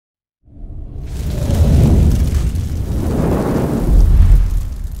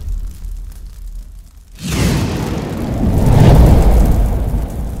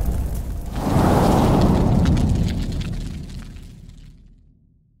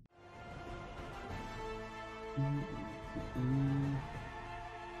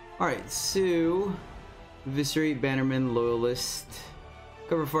Alright, so Eviscerate, Bannerman, Loyalist,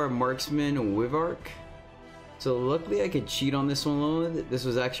 Cover Fire, Marksman, Wivark. So luckily I could cheat on this one a little bit. This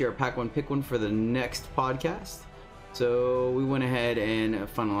was actually our pack one pick one for the next podcast. So we went ahead and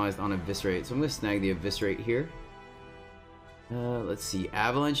finalized on Eviscerate. So I'm going to snag the Eviscerate here. Let's see,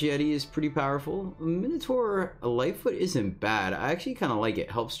 Avalanche Yeti is pretty powerful. Minotaur Lightfoot isn't bad. I actually kind of like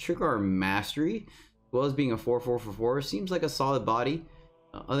it. Helps trigger our mastery, as well as being a 4/4 for 4. Seems like a solid body.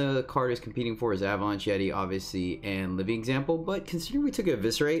 Other card is competing for is Avalanche Yeti, obviously, and Living Example. But considering we took a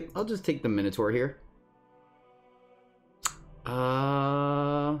Eviscerate, I'll just take the Minotaur here.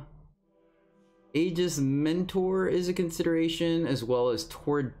 Aegis Mentor is a consideration, as well as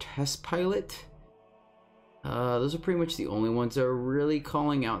Tord Test Pilot. Those are pretty much the only ones that are really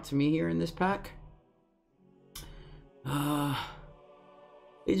calling out to me here in this pack.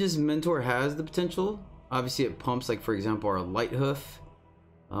 Aegis Mentor has the potential. Obviously it pumps, like for example our Light Hoof.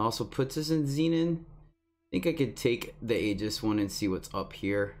 Also puts us in Xenon. I think I could take the Aegis one and see what's up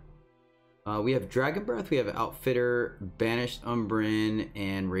here. We have Dragon Breath, we have Outfitter, Banished Umbran,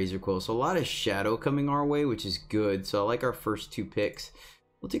 and Razor Quill. So a lot of shadow coming our way, which is good. So I like our first two picks.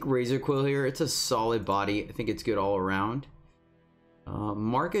 We'll take Razor Quill here. It's a solid body. I think it's good all around.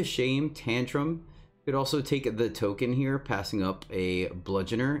 Mark of Shame, Tantrum. Could also take the token here, passing up a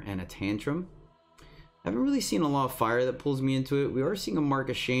Bludgeoner and a Tantrum. Haven't really seen a lot of fire that pulls me into it. We are seeing a Mark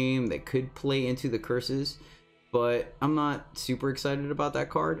of Shame that could play into the curses, but I'm not super excited about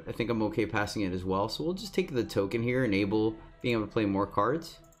that card. I think I'm okay passing it as well. So we'll just take the token here, enable being able to play more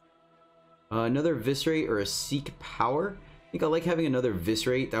cards. Another Viscerate or a Seek Power. I think I like having another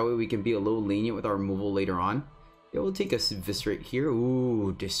Viscerate. That way we can be a little lenient with our removal later on. Yeah, we'll take a Viscerate here.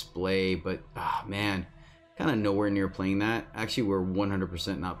 Ooh, Display, but man, kind of nowhere near playing that. Actually, we're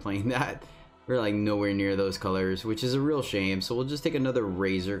 100% not playing that. We're like nowhere near those colors, which is a real shame. So we'll just take another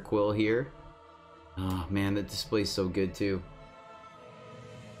Razor Quill here. Oh man, that display is so good too.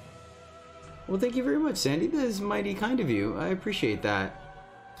 Well, thank you very much, Sandy. That is mighty kind of you. I appreciate that.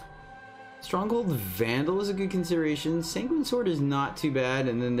 Stronghold Vandal is a good consideration. Sanguine Sword is not too bad.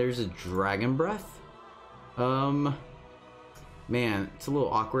 And then there's a Dragon Breath. Man, it's a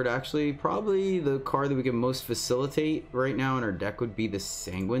little awkward actually. Probably the card that we can most facilitate right now in our deck would be the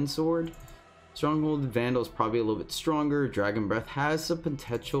Sanguine Sword. Stronghold Vandal is probably a little bit stronger. Dragon Breath has some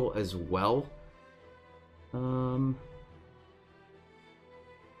potential as well. Yeah,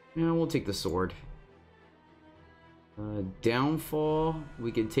 we'll take the sword. Downfall,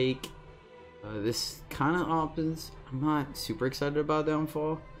 we can take this kind of opens. I'm not super excited about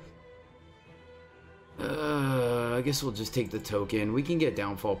Downfall. I guess we'll just take the token. We can get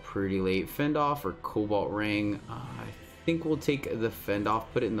Downfall pretty late. Fend Off or Cobalt Ring. I think we'll take the Fend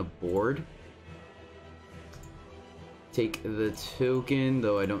Off, put it in the board. Take the token,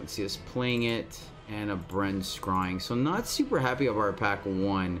 though I don't see us playing it. And a Bren Scrying. So not super happy about our pack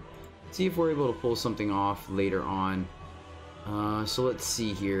one. See if we're able to pull something off later on. So let's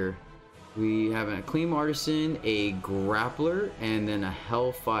see here. We have a Acclaim Artisan, a Grappler, and then a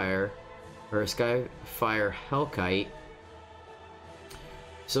Hellfire, or a Skyfire Hellkite.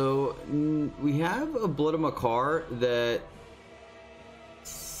 So we have a Blood of Makar that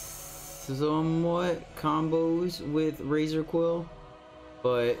somewhat combos with Razor Quill,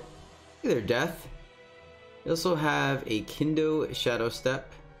 but either death. We also have a Kindo Shadow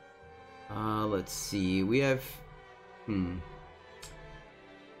Step. Let's see. We have I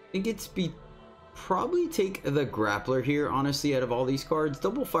think it's probably take the Grappler here, honestly, out of all these cards.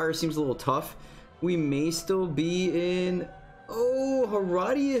 Double Fire seems a little tough. We may still be in... Oh,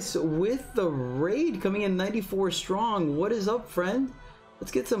 Herodias with the raid coming in 94 strong. What is up, friend?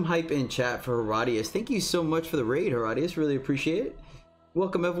 Let's get some hype in chat for Herodias. Thank you so much for the raid, Herodias. Really appreciate it.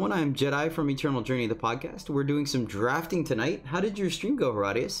 Welcome, everyone. I'm Jedi from EternalJourney, the podcast. We're doing some drafting tonight. How did your stream go,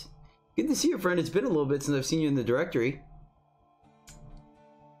 Herodias? Good to see you, friend. It's been a little bit since I've seen you in the directory.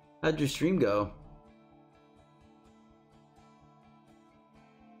 How'd your stream go?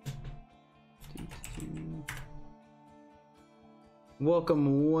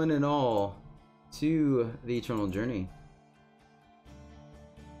 Welcome, one and all, to the Eternal Journey.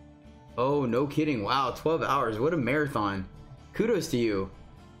 Oh, no kidding. Wow, 12 hours. What a marathon. Kudos to you.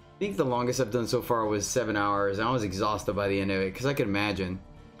 I think the longest I've done so far was 7 hours. I was exhausted by the end of it, because I could imagine.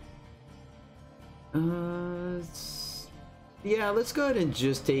 Yeah, let's go ahead and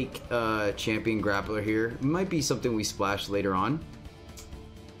just take Champion Grappler here. It might be something we splash later on.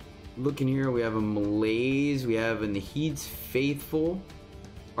 Looking here, we have a Malaise. We have in the Heed's Faithful.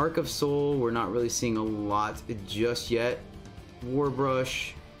 Arc of Soul, we're not really seeing a lot just yet.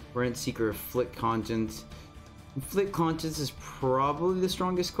 Warbrush, Brent Seeker, Afflict Conscience. Inflict Conscience is probably the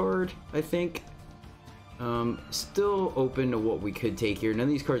strongest card, I think. Still open to what we could take here. None of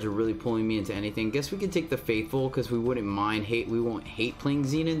these cards are really pulling me into anything. Guess we could take the Faithful because we wouldn't mind we won't hate playing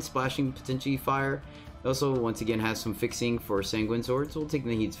Xenon, splashing potentially fire. It also, once again, has some fixing for Sanguine Sword, so we'll take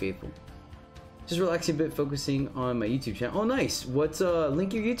Nahid's Faithful. Just relaxing a bit, focusing on my YouTube channel. Oh, nice! What's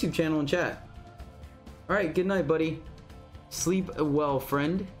link your YouTube channel in chat. Alright, good night, buddy. Sleep well,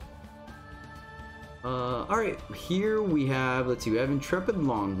 friend. Alright, here we have, let's see, we have Intrepid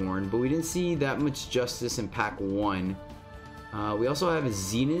Longhorn, but we didn't see that much justice in pack 1. We also have a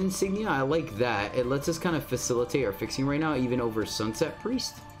Xenon Insignia. I like that. It lets us kind of facilitate our fixing right now, even over Sunset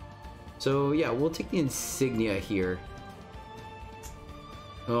Priest. So yeah, we'll take the Insignia here.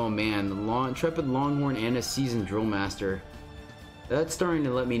 Oh man, Intrepid Longhorn and a Seasoned Drill Master. That's starting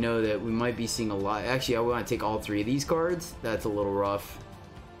to let me know that we might be seeing a lot. Actually, I want to take all 3 of these cards. That's a little rough.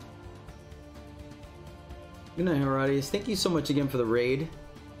 Good night, Herodias. Thank you so much again for the raid.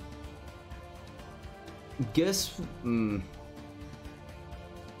 Guess, we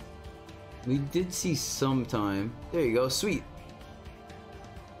did see some time. There you go, sweet.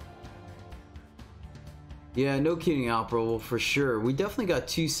 Yeah, no kidding, Alpro, for sure. We definitely got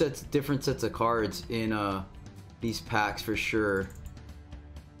 2 different sets of cards in these packs for sure.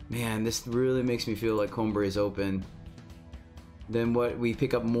 Man, this really makes me feel like Homebrew is open. Then what, we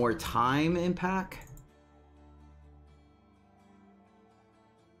pick up more time in pack?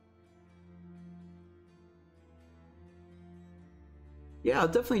 Yeah, I'll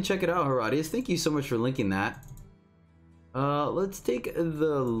definitely check it out, Herodias. Thank you so much for linking that. Let's take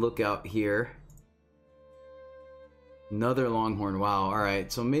the lookout here. Another Longhorn. Wow,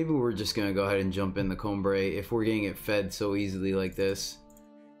 alright. So maybe we're just gonna go ahead and jump in the Combray if we're getting it fed so easily like this.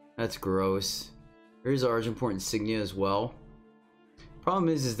 That's gross. Here's our Argentport Insignia as well. Problem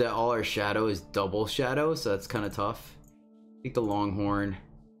is that all our shadow is double shadow, so that's kind of tough. Take the Longhorn.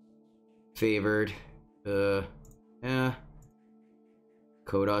 Favored. Yeah.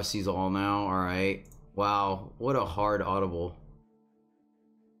 Kodos sees all now. Alright. Wow. What a hard audible.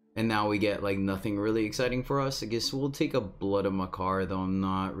 And now we get like nothing really exciting for us. I guess we'll take a Blood of Makar, though I'm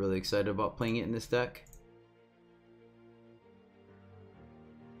not really excited about playing it in this deck.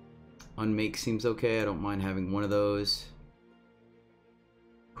 Unmake seems okay. I don't mind having one of those.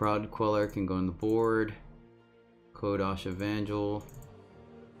 Crowd Queller can go on the board. Kodosh Evangel.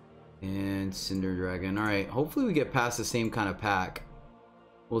 And Cinder Dragon. Alright. Hopefully we get past the same kind of pack.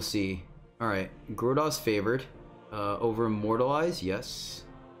 We'll see. Alright. Grodos favored. Over Immortalize. Yes.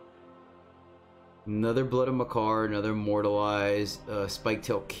 Another Blood of Makar, another Immortalize,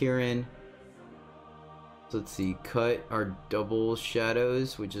 Spiketail Kirin. So let's see, cut our double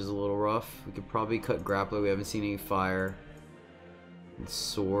shadows, which is a little rough. We could probably cut Grappler, we haven't seen any fire. And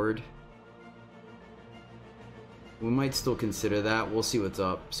Sword. We might still consider that, we'll see what's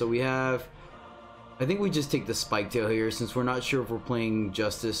up. So we have, I think we just take the Spiketail here, since we're not sure if we're playing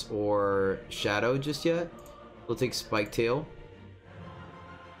Justice or Shadow just yet. We'll take Spiketail.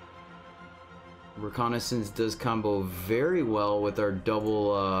 Reconnaissance does combo very well with our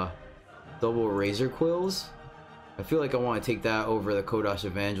double Razor Quills. I feel like I want to take that over the Kodosh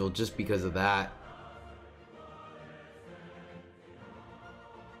Evangel just because of that.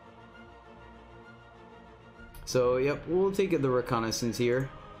 So yep, we'll take the Reconnaissance here.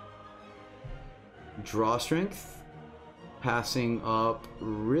 Draw Strength. Passing up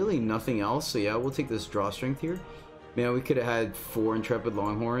really nothing else. So yeah, we'll take this Draw Strength here. Man, we could have had 4 Intrepid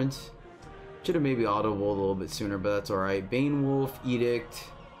Longhorns. Should have maybe audible a little bit sooner, but that's alright. Bane Wolf, Edict.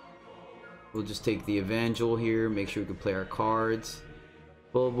 We'll just take the Evangel here, make sure we can play our cards.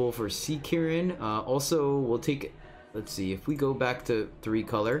 Bullet for Sea Kirin. Also, we'll take, let's see, if we go back to 3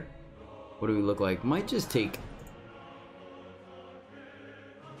 color, what do we look like? Might just take,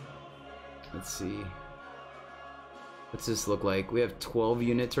 let's see. What's this look like? We have 12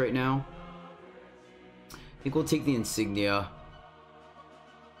 units right now. I think we'll take the Insignia.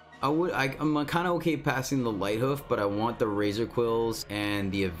 I'm kind of okay passing the Light Hoof, but I want the Razor Quills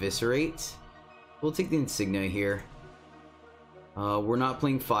and the Eviscerate. We'll take the Insignia here. We're not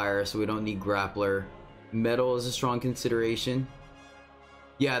playing Fire, so we don't need Grappler. Metal is a strong consideration.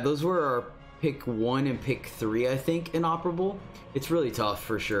 Yeah, those were our pick 1 and pick 3, I think, inoperable. It's really tough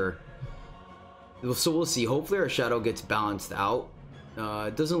for sure. So we'll see. Hopefully our Shadow gets balanced out.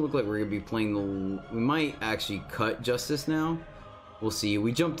 It doesn't look like we're going to be playing the... We might actually cut Justice now. We'll see.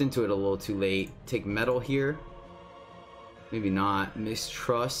 We jumped into it a little too late. Take Metal here. Maybe not.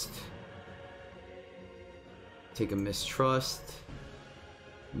 Mistrust. Take a Mistrust.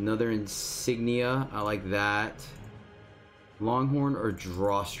 Another Insignia. I like that. Longhorn or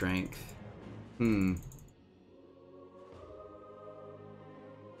Draw Strength?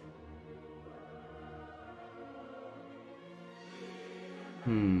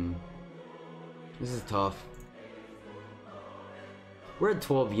 This is tough. We're at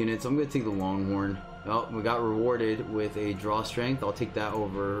 12 units. I'm going to take the Longhorn. Oh, we got rewarded with a draw strength. I'll take that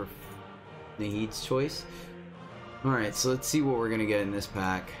over Nahid's choice. Alright, so let's see what we're going to get in this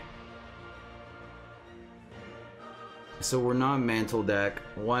pack. So we're not a mantle deck.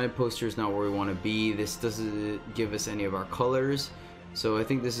 Wanted poster is not where we want to be. This doesn't give us any of our colors. So I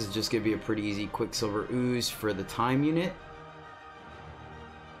think this is just going to be a pretty easy Quicksilver Ooze for the time unit.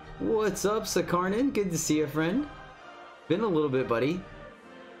 What's up, Sakarnan? Good to see you, friend. Been a little bit, buddy.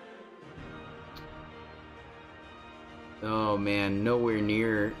 Oh man, nowhere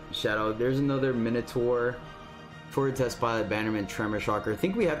near Shadow. There's another Minotaur. Torrid Test Pilot, Bannerman, Tremor Shocker. I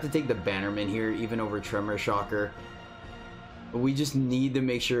think we have to take the Bannerman here, even over Tremor Shocker. We just need to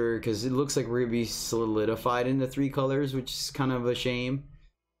make sure, because it looks like we're going to be solidified in the 3 colors, which is kind of a shame.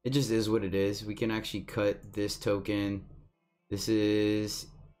 It just is what it is. We can actually cut this token. This is...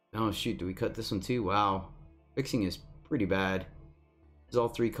 Oh shoot, do we cut this one too? Wow. Fixing is pretty bad. It's all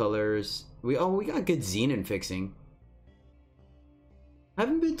 3 colors. We got good Xenon fixing.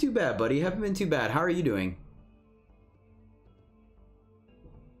 Haven't been too bad, buddy. Haven't been too bad. How are you doing?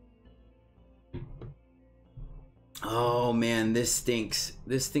 Oh man, this stinks.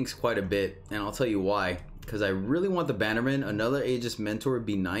 This stinks quite a bit, and I'll tell you why. Because I really want the Bannerman. Another Aegis Mentor would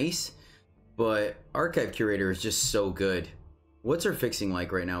be nice, but Archive Curator is just so good. What's our fixing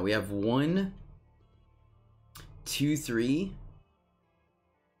like right now? We have 1, 2, 3,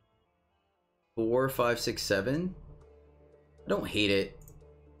 4, 5, 6, 7. I don't hate it.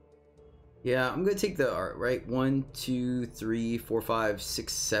 Yeah, I'm gonna take the art, right? 1, 2, 3, 4, 5,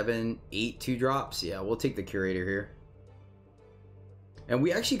 6, 7, 8 2-drops. Yeah, we'll take the Curator here. And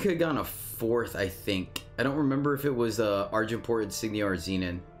we actually could have gone a 4th, I think. I don't remember if it was Argentport, Insignia, or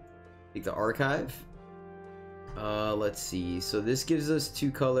Xenon. Take the Archive. Let's see. So this gives us 2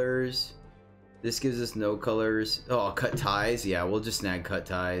 colors. This gives us no colors. Oh, Cut Ties. Yeah, we'll just snag Cut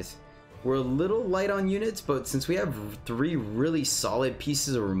Ties. We're a little light on units, but since we have 3 really solid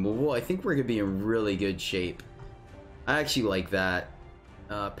pieces of removal, I think we're going to be in really good shape. I actually like that.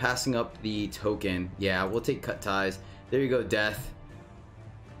 Passing up the token. Yeah, we'll take Cut Ties. There you go, Death.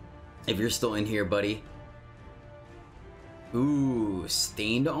 If you're still in here, buddy. Ooh,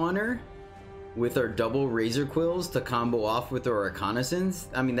 Stained Honor? With our double Razor Quills to combo off with our Reconnaissance?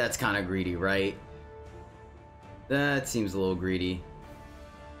 I mean, that's kind of greedy, right? That seems a little greedy.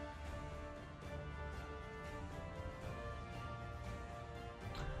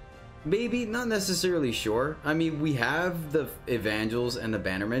 Maybe, not necessarily sure. I mean, we have the Evangels and the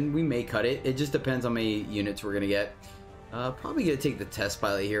Bannerman. We may cut it. It just depends how many units we're going to get. Probably going to take the Test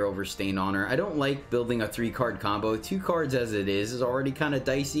Pilot here over Stained Honor. I don't like building a 3-card combo. 2 cards as it is already kind of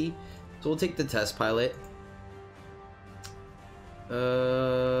dicey. So we'll take the Test Pilot.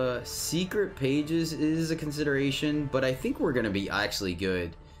 Secret Pages is a consideration, but I think we're going to be actually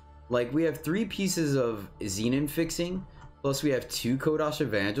good. Like, we have 3 pieces of Xenon fixing. Plus, we have 2 Kodosh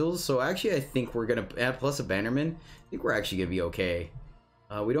Evangels, so actually I think we're going to, plus a Bannerman, I think we're actually going to be okay.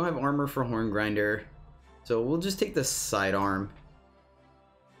 We don't have armor for Horn Grinder, so we'll just take the Sidearm.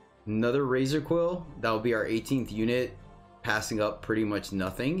 Another Razor Quill, that'll be our 18th unit, passing up pretty much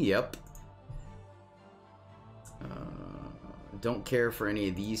nothing, yep. Don't care for any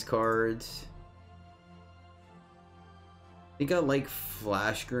of these cards. I think I like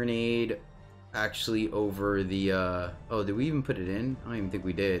Flash Grenade actually over the oh, did we even put it in? I don't even think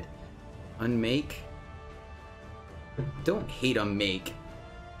we did. Unmake. Don't hate Unmake.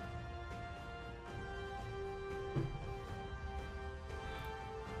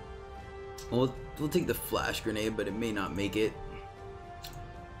 We'll take the Flash Grenade, but it may not make it.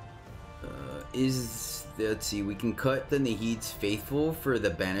 Let's see, we can cut the Nahid's Faithful for the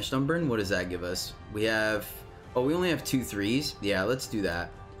Banished Umbran. What does that give us? We have, oh, we only have 2 3s. Yeah, let's do that.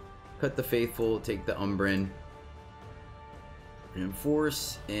 Cut the Faithful, take the Umbran,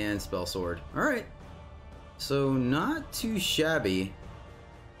 Enforce, and Spell Sword. Alright. So, not too shabby.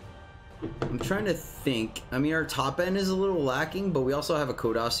 I'm trying to think. I mean, our top end is a little lacking, but we also have a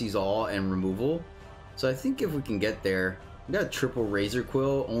Kodosh Sees All and Removal. So I think if we can get there, we got a triple Razor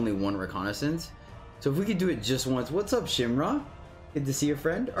Quill, only 1 Reconnaissance. So if we could do it just once. What's up, Shimra? Good to see you,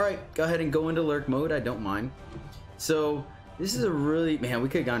 friend. Alright, go ahead and go into Lurk mode. I don't mind. So, this is a really... Man, we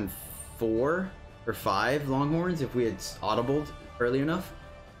could have gotten 4 or 5 Longhorns if we had audibled early enough.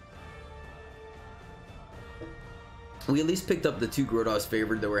 We at least picked up the 2 Grodos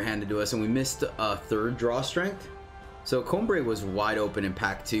favored that were handed to us, and we missed a 3rd draw strength. So Combray was wide open in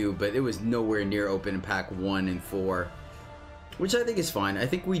pack 2, but it was nowhere near open in pack 1 and 4. which I think is fine. I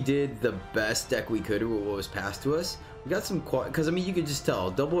think we did the best deck we could with what was passed to us. We got some because I mean you could just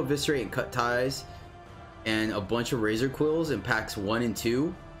tell double eviscerate and cut ties and a bunch of razor quills in packs 1 and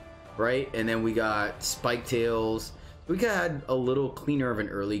 2, right? And then we got spike tails. We got a little cleaner of an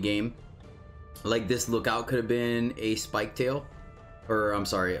early game. Like this lookout could have been a spike tail, or I'm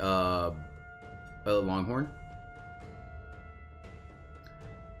sorry, a longhorn.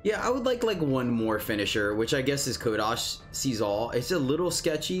 Yeah, I would like one more finisher, which I guess is Kodosh Sees All. It's a little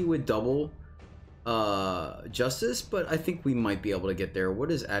sketchy with double justice, but I think we might be able to get there. What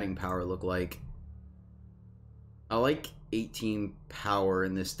does adding power look like? I like 18 power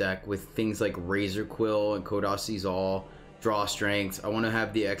in this deck with things like Razor Quill and Kodosh Sees All, draw strength. I want to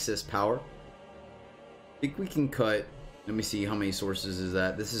have the excess power. I think we can cut. Let me see how many sources is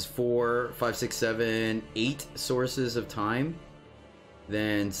that. This is 4, 5, 6, 7, 8 sources of time.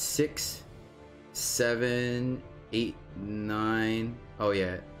 Then 6, 7, 8, 9. Oh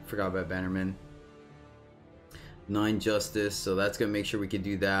yeah, forgot about Bannerman. 9 justice, so that's gonna make sure we can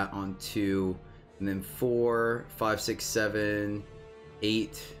do that on 2. And then 4, 5, 6, 7,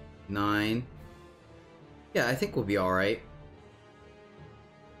 8, 9. Yeah, I think we'll be all right.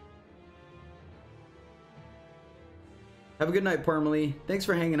 Have a good night, Parmalee. Thanks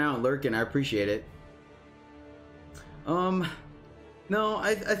for hanging out and lurking. I appreciate it. No,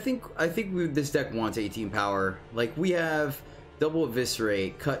 I think this deck wants 18 power. Like we have double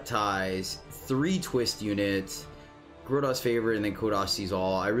eviscerate, cut ties, 3 twist units, Grodo's favorite, and then Kodosh Sees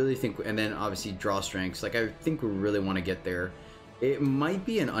All. I really think, and then obviously draw strengths. Like I think we really want to get there. It might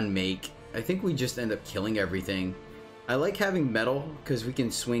be an unmake. I think we just end up killing everything. I like having metal because we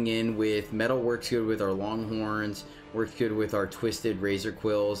can swing in with metal. Works good with our longhorns. Works good with our twisted razor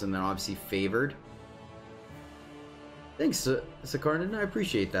quills, and then obviously favored. Thanks, Sakarnan. I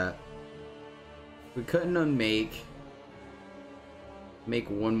appreciate that. We cut and unmake. Make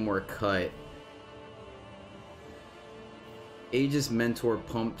one more cut. Aegis Mentor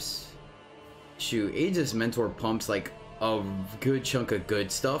pumps. Shoot, Aegis Mentor pumps like a good chunk of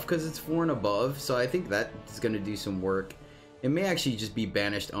good stuff because it's 4 and above. So I think that is going to do some work. It may actually just be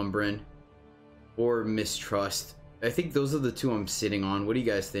Banished Umbran or Mistrust. I think those are the 2 I'm sitting on. What do you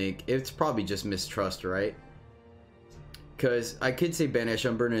guys think? It's probably just Mistrust, right? Because I could say Banished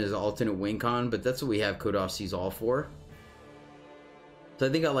Umbran is alternate win con, but that's what we have Kodosh Sees All for. So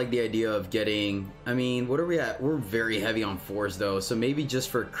I think I like the idea of getting, I mean, what are we at? We're very heavy on 4s though, so maybe just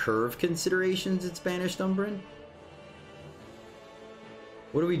for curve considerations it's Banished Umbran.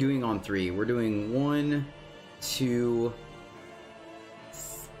 What are we doing on 3? We're doing 1, 2,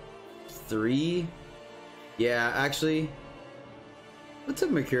 3. Yeah, actually. What's up,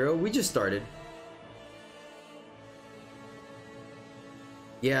 Makiro? We just started.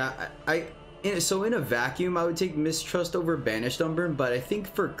 Yeah, so in a vacuum, I would take Mistrust over Banished Umbran, but I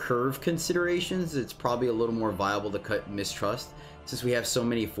think for curve considerations, it's probably a little more viable to cut Mistrust since we have so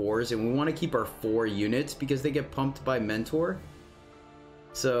many 4s, and we want to keep our 4 units because they get pumped by Mentor.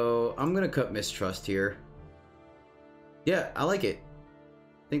 So I'm gonna cut Mistrust here. Yeah, I like it.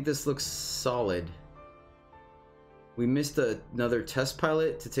 I think this looks solid. We missed another test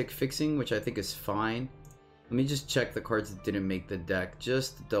pilot to take fixing, which I think is fine. Let me just check the cards that didn't make the deck.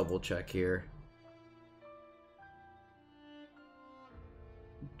 Just double check here.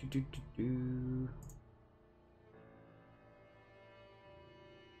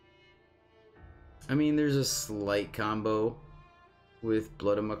 I mean, there's a slight combo with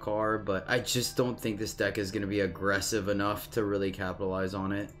Blood of Makar, but I just don't think this deck is going to be aggressive enough to really capitalize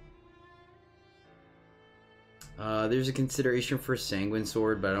on it. There's a consideration for Sanguine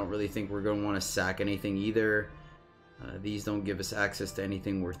Sword, but I don't really think we're going to want to sack anything either. These don't give us access to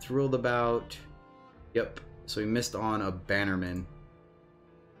anything we're thrilled about. Yep, so we missed on a Bannerman.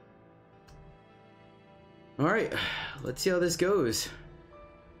 Alright, let's see how this goes.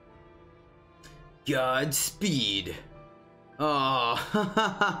 Godspeed. Oh,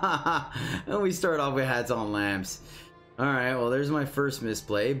 and we start off with Hats on Lamps. Alright, well there's my first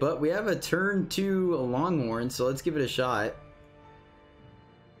misplay, but we have a turn 2 Longhorn, so let's give it a shot.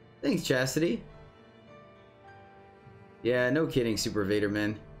 Thanks, Chastity. Yeah, no kidding, Super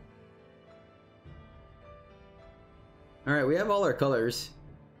Vaderman. Alright, we have all our colors.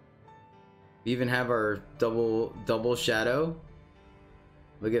 We even have our double shadow.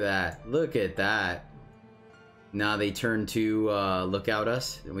 Look at that. Look at that. Now they turn to look out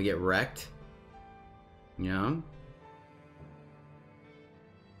us and we get wrecked. Yeah.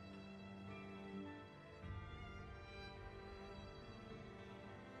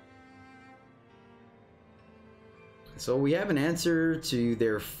 So we have an answer to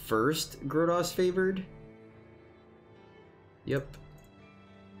their first Grodos favored. Yep.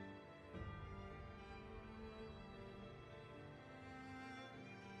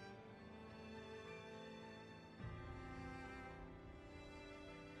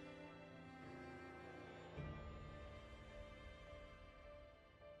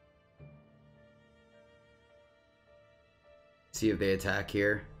 See if they attack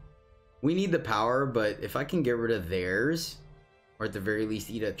here. We need the power, but if I can get rid of theirs, or at the very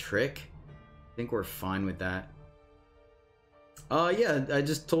least eat a trick, I think we're fine with that. Yeah, I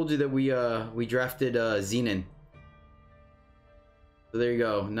just told you that we drafted Xenon. So there you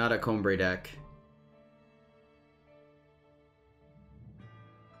go, not a Combre deck.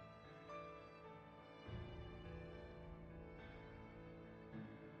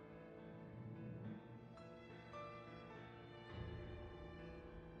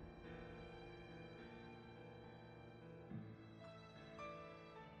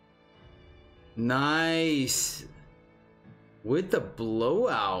 Nice. With the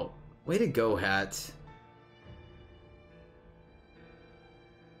blowout. Way to go, Hats.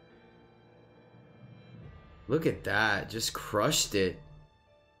 Look at that. Just crushed it.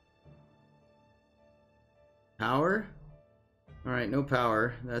 Power? Alright, no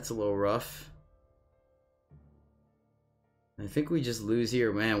power. That's a little rough. I think we just lose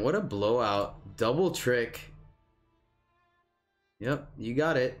here. Man, what a blowout. Double trick. Yep, you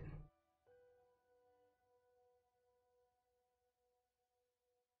got it.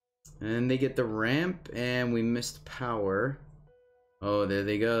 And they get the ramp, and we missed power. Oh, there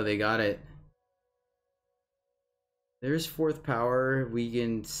they go. They got it. There's fourth power. We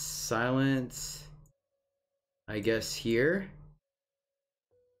can silence, I guess, here.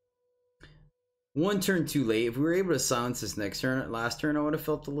 One turn too late. If we were able to silence this next turn, last turn, I would have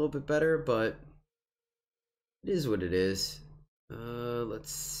felt a little bit better, but it is what it is.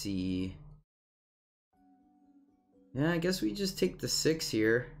 Let's see. Yeah, I guess we just take the 6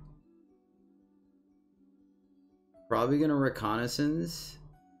 here. Probably gonna reconnaissance.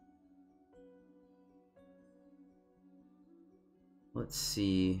 Let's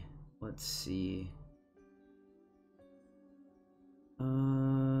see. Let's see.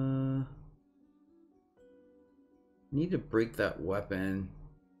 Need to break that weapon.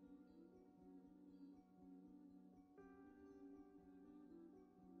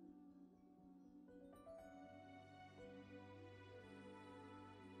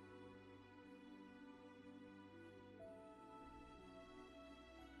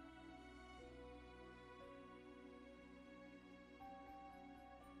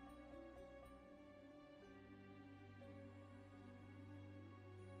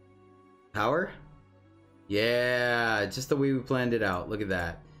 Power? Yeah, just the way we planned it out. Look at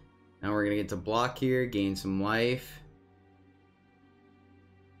that. Now we're gonna get to block here, gain some life.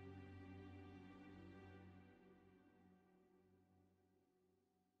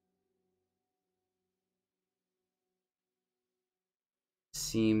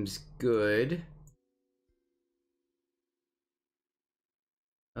 Seems good.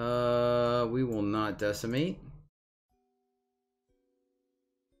 We will not decimate.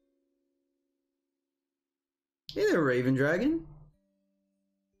 Hey there, Raven Dragon.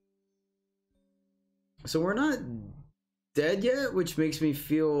 So we're not dead yet, which makes me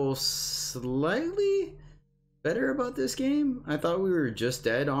feel slightly better about this game. I thought we were just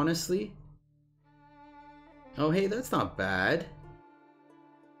dead, honestly. Oh, hey, that's not bad.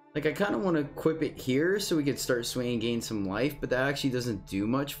 Like, I kind of want to equip it here so we could start swinging and gain some life, but that actually doesn't do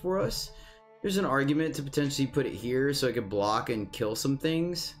much for us. There's an argument to potentially put it here so I could block and kill some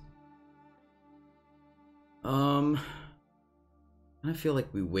things. I feel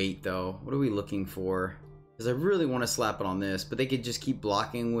like we wait though. What are we looking for? Because I really want to slap it on this, but they could just keep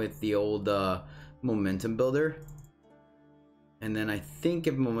blocking with the old momentum builder. And then I think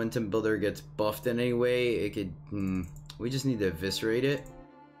if momentum builder gets buffed in any way, it could... we just need to eviscerate it.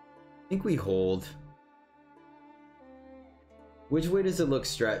 I think we hold. Which way does it look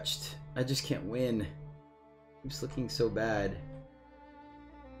stretched? I just can't win. It's looking so bad.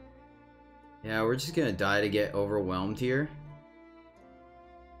 Yeah, we're just gonna die to get overwhelmed here.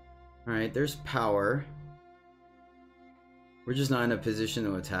 Alright, there's power. We're just not in a position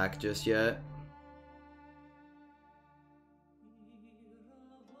to attack just yet.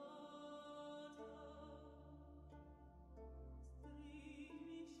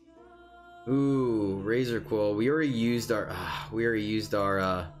 Ooh, Razor Quill. We already used our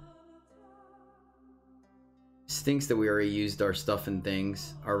stinks that we already used our stuff and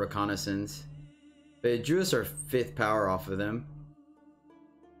things, our reconnaissance. But it drew us our 5th power off of them.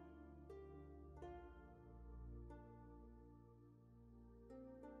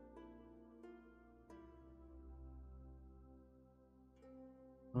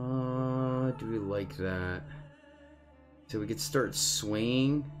 Do we like that? So we could start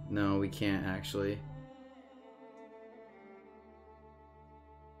swinging. No, we can't actually.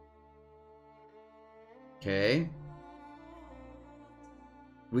 Okay.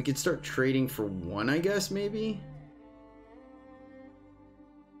 We could start trading for one, I guess, maybe?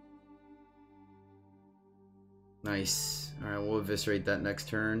 Nice. Alright, we'll eviscerate that next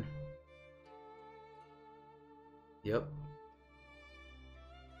turn. Yep.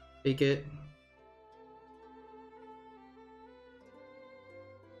 Take it.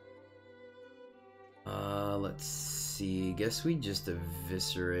 Let's see. Guess we just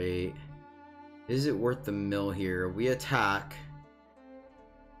eviscerate. Is it worth the mill here? We attack.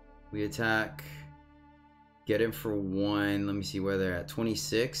 We attack. Get him for one. Let me see where they're at.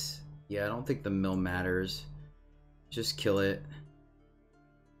 26. Yeah, I don't think the mill matters. Just kill it.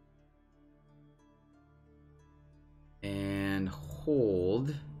 And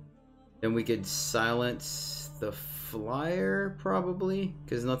hold. Then we could silence the flyer, probably.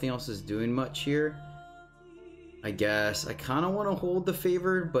 Because nothing else is doing much here. I guess. I kind of want to hold the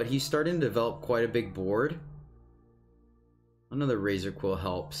favored, but he's starting to develop quite a big board. Another Razor Quill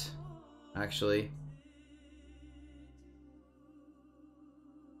helps, actually.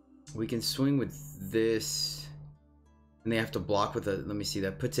 We can swing with this. And they have to block with a... Let me see,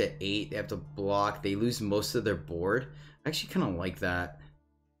 that puts it at 8. They have to block. They lose most of their board. I actually kind of like that.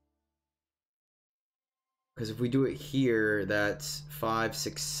 Because if we do it here, that's 5,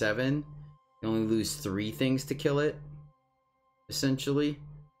 6, 7. You only lose 3 things to kill it, essentially.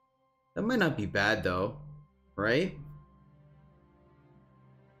 That might not be bad, though. Right?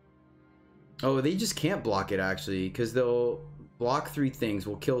 Oh, they just can't block it, actually. Because they'll block 3 things.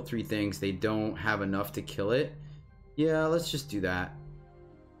 We'll kill 3 things. They don't have enough to kill it. Yeah, let's just do that.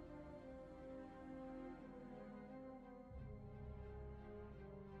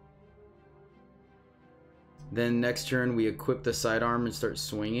 Then next turn, we equip the sidearm and start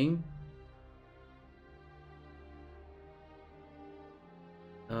swinging.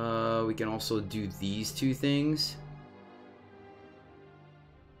 We can also do these 2 things.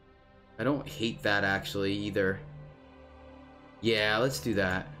 I don't hate that, actually, either. Yeah, let's do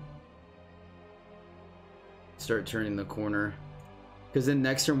that. Start turning the corner. Because then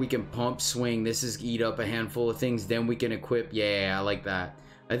next turn we can pump, swing. This is eat up a handful of things. Then we can equip. Yeah, I like that.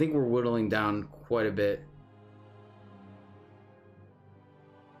 I think we're whittling down quite a bit.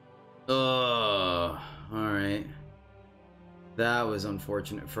 Alright. That was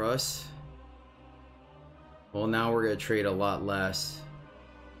unfortunate for us. Well, now we're going to trade a lot less.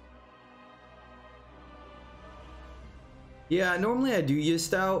 Yeah, normally I do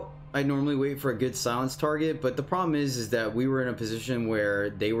Yist out. I normally wait for a good silence target, but the problem is that we were in a position where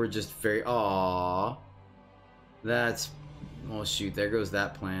they were just very... Aww. That's... Oh shoot, there goes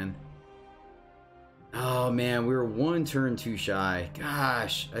that plan. Oh man, we were 1 turn too shy.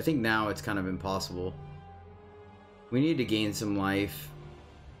 Gosh, I think now it's kind of impossible. We need to gain some life.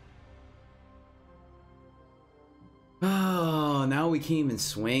 Oh, now we can't even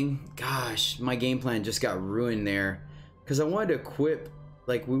swing. Gosh, my game plan just got ruined there. Because I wanted to equip...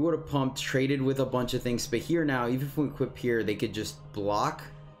 Like, we would have pumped, traded with a bunch of things, but here now, even if we equip here, they could just block.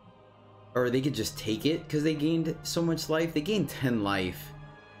 Or they could just take it, because they gained so much life. They gained 10 life.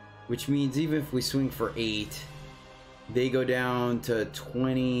 Which means even if we swing for 8, they go down to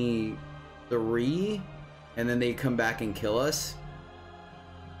 23, and then they come back and kill us.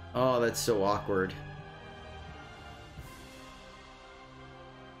 Oh, that's so awkward.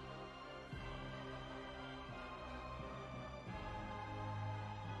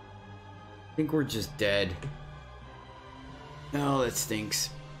 I think we're just dead. Oh, that stinks.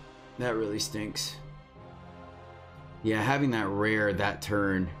 That really stinks. Yeah, having that rare that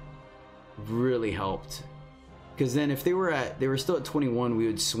turn really helped. Because then if they were still at 21, we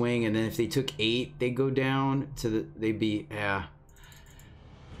would swing, and then if they took 8, they'd go down to they'd be, yeah.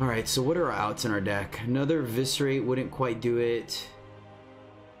 Alright, so what are our outs in our deck? Another Viscerate wouldn't quite do it.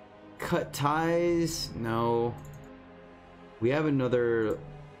 Cut Ties? No. We have another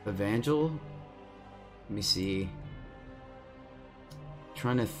Evangel. Let me see.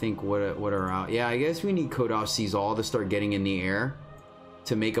 Trying to think what are out. Yeah, I guess we need Kodosh Sees All to start getting in the air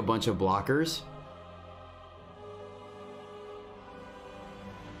to make a bunch of blockers.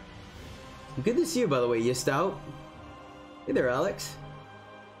 Good to see you, by the way, Yist out. Hey there, Alex.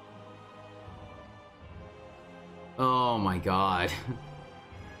 Oh my god.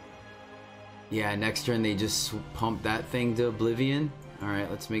 Yeah, next turn they just pump that thing to oblivion. Alright,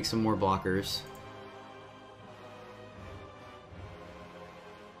 let's make some more blockers.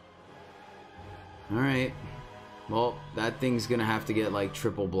 Alright. Well, that thing's gonna have to get like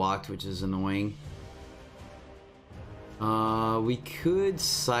triple blocked, which is annoying. We could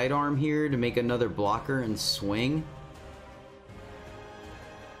sidearm here to make another blocker and swing.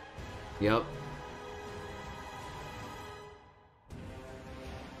 Yep.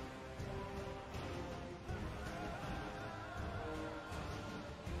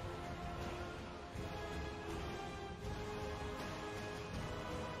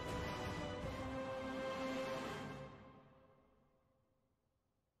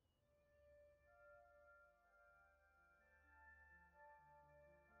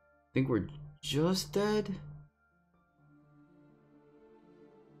 I think we're just dead.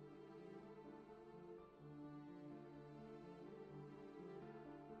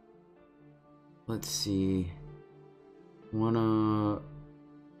 Let's see. Wish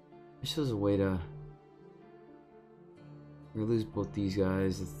there was a way to. We're gonna lose both these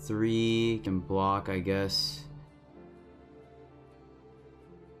guys. The 3 can block, I guess.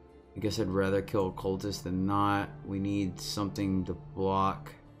 I guess I'd rather kill a cultist than not. We need something to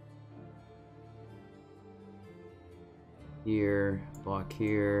block. Here, block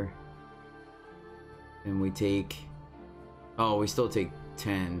here. And we take... Oh, we still take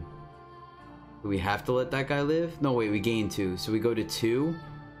 10. Do we have to let that guy live? No, wait, we gain 2. So we go to 2.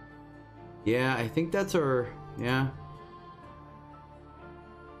 Yeah, I think that's our... Yeah.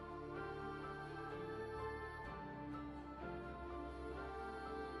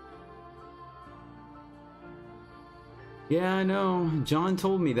 Yeah, I know. John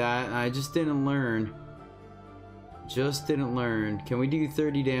told me that. I just didn't learn. Just didn't learn. Can we do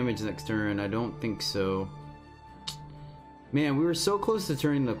 30 damage next turn? I don't think so. Man, we were so close to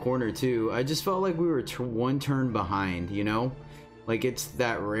turning the corner too. I just felt like we were one turn behind, you know? Like it's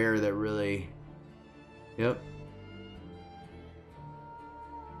that rare that really... Yep.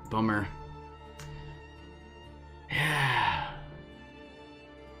 Bummer. Yeah.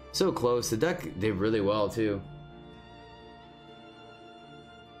 So close. The deck did really well too.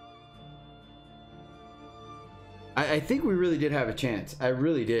 I think we really did have a chance. I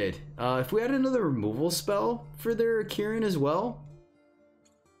really did. If we had another removal spell for their Kieran as well.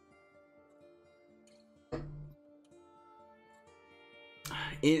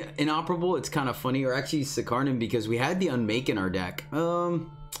 Inoperable, it's kind of funny. Or actually Sikarnan, because we had the Unmake in our deck. Man,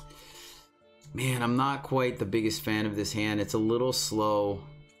 I'm not quite the biggest fan of this hand. It's a little slow.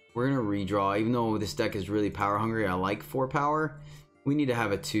 We're going to redraw. Even though this deck is really power hungry, I like 4 power. We need to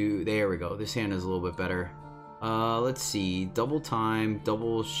have a 2. There we go. This hand is a little bit better. Let's see. Double time,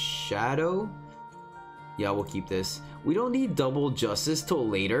 double shadow. Yeah, we'll keep this. We don't need double justice till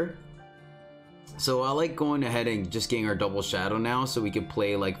later. So I like going ahead and just getting our double shadow now so we can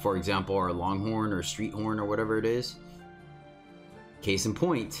play, like, for example, our Longhorn or Street Horn or whatever it is. Case in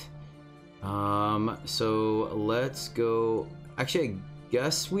point. So let's go. Actually, I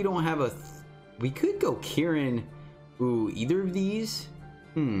guess we don't have a... We could go Kieran. Ooh, either of these?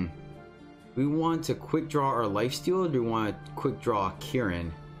 We want to quick draw our lifesteal, or do we want to quick draw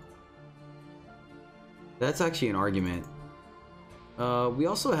Kieran? That's actually an argument. We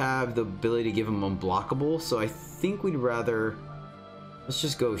also have the ability to give him unblockable, so I think we'd rather... Let's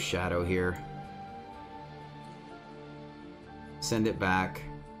just go Shadow here. Send it back.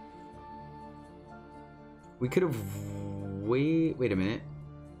 We could have... Wait a minute.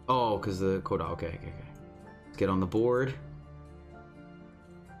 Oh, because the Coda. Okay. Let's get on the board.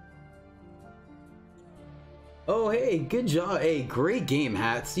 Oh, hey, good job. Hey, great game,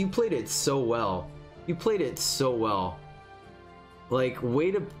 Hats. You played it so well. You played it so well. Like,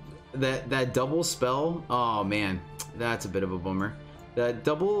 way to... That double spell. Oh, man. That's a bit of a bummer. That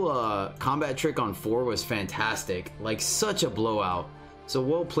double combat trick on 4 was fantastic. Like, such a blowout. So,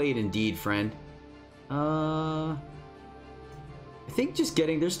 well played indeed, friend. I think just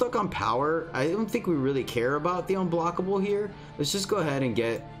getting... They're stuck on power. I don't think we really care about the unblockable here. Let's just go ahead and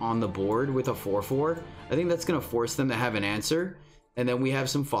get on the board with a 4/4. I think that's going to force them to have an answer. And then we have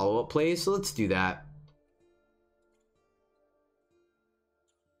some follow-up plays, so let's do that.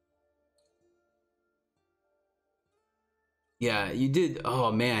 Yeah, you did.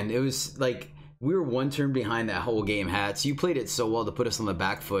 Oh, man. It was like... We were one turn behind that whole game, Hats. You played it so well to put us on the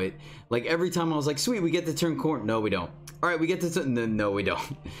back foot. Like, every time I was like, sweet, we get to turn corner. No, we don't. All right, we get to turn... No, we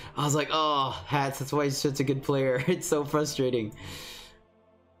don't. I was like, oh, Hats, that's why he's such a good player. It's so frustrating.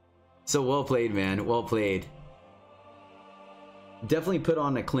 So well played, man. Well played. Definitely put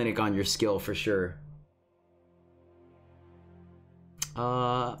on a clinic on your skill for sure.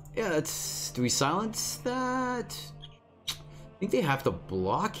 Yeah, let's... Do we silence that? I think they have to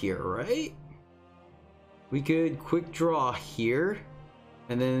block here, right? We could quick draw here,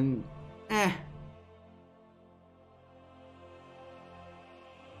 and then,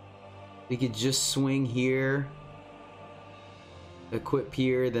 We could just swing here, equip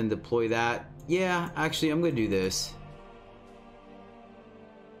here, then deploy that. Yeah, actually, I'm gonna do this.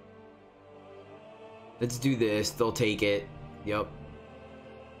 Let's do this. They'll take it. Yep.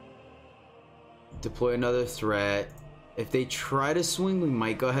 Deploy another threat. If they try to swing, we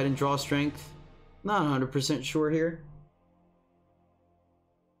might go ahead and draw strength. Not 100% sure here.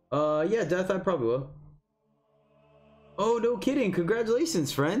 Yeah, death, I probably will. Oh, no kidding.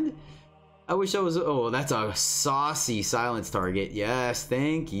 Congratulations, friend. I wish I was... Oh, that's a saucy silence target. Yes,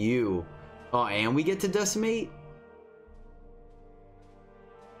 thank you. Oh, and we get to decimate?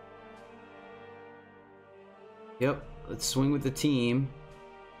 Yep, let's swing with the team.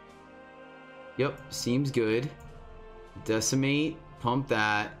 Yep, seems good. Decimate, pump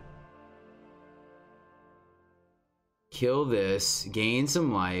that. Kill this, gain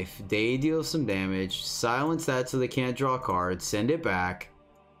some life, they deal some damage, silence that so they can't draw cards, send it back.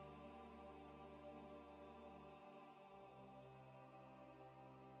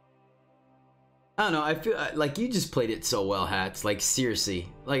 I don't know, I feel like you just played it so well, Hats. Like, seriously.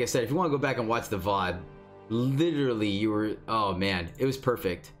 Like I said, if you want to go back and watch the VOD, literally you were... Oh man, it was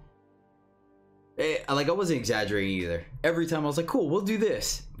perfect. Like, I wasn't exaggerating either. Every time I was like, cool, we'll do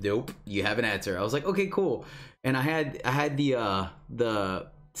this. Nope, you have an answer. I was like, okay, cool. And I had the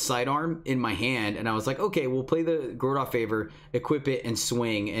sidearm in my hand, and I was like, okay, we'll play the Grodov favor, equip it, and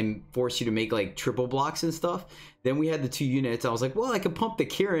swing, and force you to make like triple blocks and stuff. Then we had the 2 units. I was like, well, I could pump the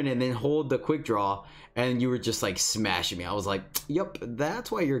Kieran and then hold the quick draw, and you were just like smashing me. I was like, yep,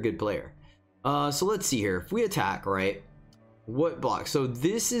 that's why you're a good player. So let's see here. If we attack, right? What block? So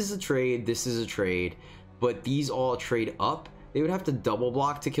this is a trade, this is a trade, but these all trade up. They would have to double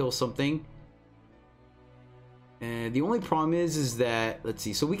block to kill something. And the only problem is that, let's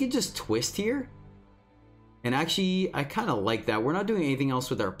see, so we could just twist here. And actually, I kind of like that. We're not doing anything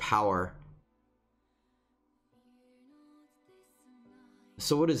else with our power.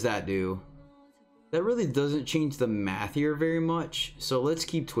 So what does that do? That really doesn't change the math here very much. So let's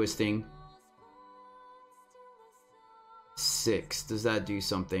keep twisting. 6. Does that do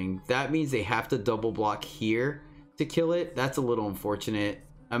something? That means they have to double block here to kill it. That's a little unfortunate.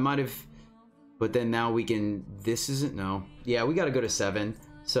 I might have... But then now we can... This isn't... No. Yeah, we got to go to 7.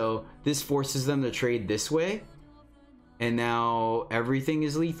 So this forces them to trade this way. And now everything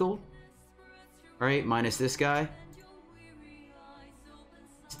is lethal. Right? Minus this guy.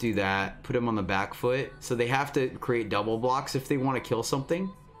 Let's do that. Put him on the back foot. So they have to create double blocks if they want to kill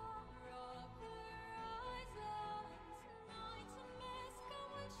something.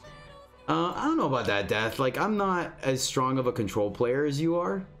 I don't know about that, Death. Like, I'm not as strong of a control player as you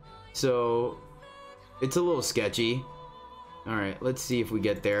are. So... It's a little sketchy. Alright, let's see if we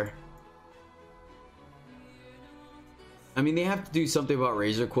get there. I mean, they have to do something about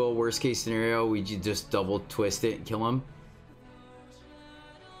Razor Quill. Worst case scenario, we just double twist it and kill him.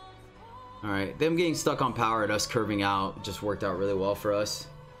 Alright, them getting stuck on power and us curving out just worked out really well for us.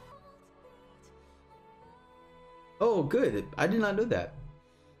 Oh, good. I did not know that.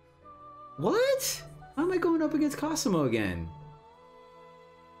 What? How am I going up against Cosimo again?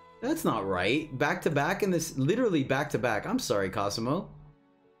 That's not right. Back to back in this, literally back to back. I'm sorry, Cosimo.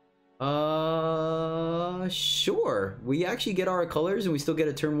 Sure. We actually get our colors and we still get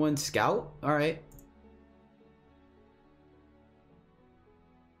a turn 1 scout. All right.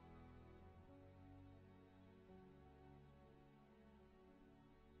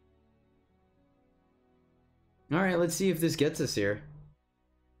 All right, let's see if this gets us here.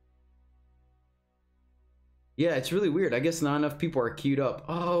 Yeah, it's really weird. I guess not enough people are queued up.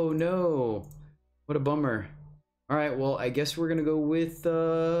 Oh, no. What a bummer. All right, well, I guess we're going to go with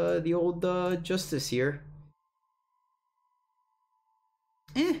the old Justice here.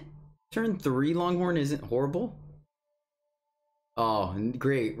 Turn 3 Longhorn isn't horrible. Oh,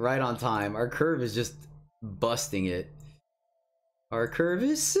 great. Right on time. Our curve is just busting it. Our curve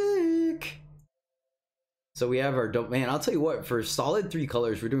is sick. So we have our... Man, I'll tell you what. For solid 3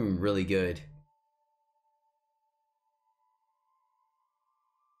 colors, we're doing really good.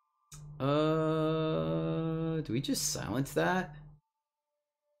 Do we just silence that?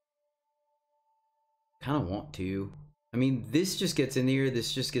 Kind of want to. I mean, this just gets in here.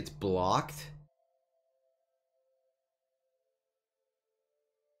 This just gets blocked.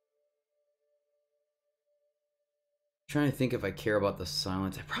 I'm trying to think if I care about the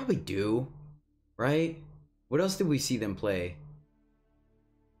silence. I probably do, right? What else did we see them play?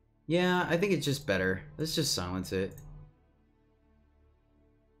 Yeah, I think it's just better. Let's just silence it.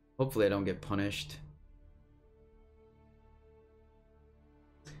 Hopefully I don't get punished.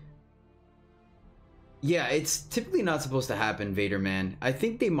 Yeah, it's typically not supposed to happen, Vader Man. I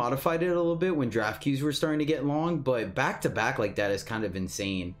think they modified it a little bit when draft queues were starting to get long, but back to back like that is kind of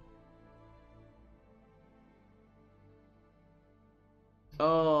insane.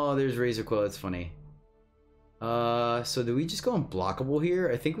 Oh, there's Razor Quill. That's funny. So do we just go unblockable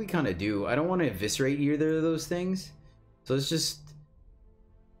here? I think we kind of do. I don't want to eviscerate either of those things. So let's just...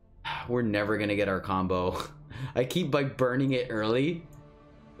 We're never going to get our combo. I keep like burning it early.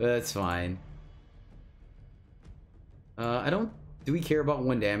 That's fine. I don't... Do we care about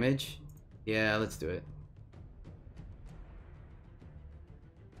 1 damage? Yeah, let's do it.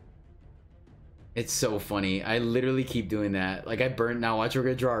 It's so funny. I literally keep doing that. Like I burnt. Now watch, we're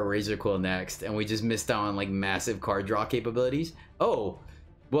gonna draw a Razor Quill next, and we just missed out on like massive card draw capabilities. Oh,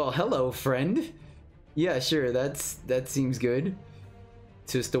 well, hello, friend. Yeah, sure. That seems good.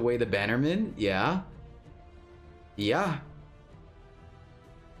 Just away the Bannerman. Yeah. Yeah.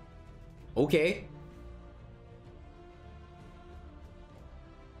 Okay.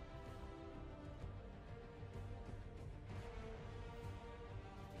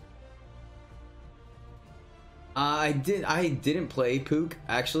 I didn't play Pook.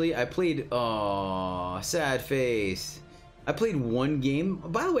 Actually, I played sad face. I played 1 game.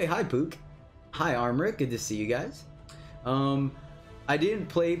 By the way, hi Pook. Hi Armoric, good to see you guys. I didn't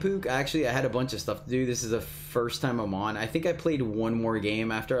play Pook. Actually, I had a bunch of stuff to do. This is the first time I'm on. I think I played 1 more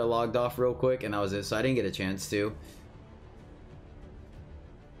game after I logged off real quick, and that was it. So I didn't get a chance to.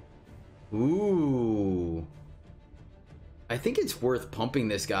 Ooh. I think it's worth pumping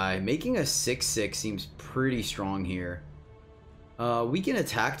this guy. Making a 6/6 seems pretty strong here. We can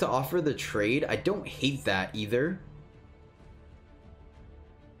attack to offer the trade. I don't hate that either.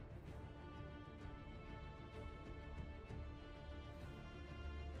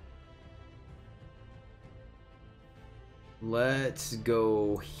 Let's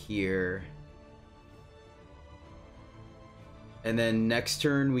go here. And then next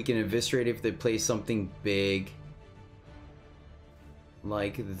turn we can eviscerate if they play something big.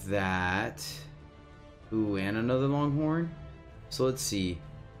 Like that. Ooh, and another Longhorn. So let's see.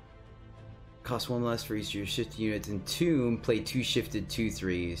 Cost 1 less for each of your shifted units. And Tomb, play 2 shifted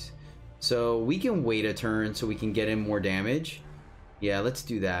 2/3s. So we can wait a turn so we can get in more damage. Yeah, let's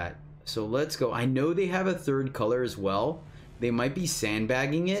do that. So let's go. I know they have a 3rd color as well. They might be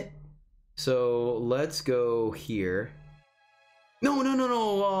sandbagging it. So let's go here. No, no, no,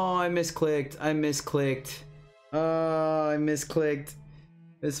 no. Oh, I misclicked. I misclicked. Oh, I misclicked.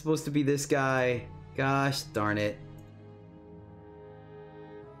 It's supposed to be this guy. Gosh darn it.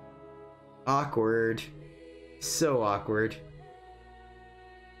 Awkward. So awkward.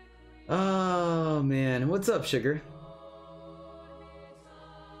 Oh, man. What's up, sugar?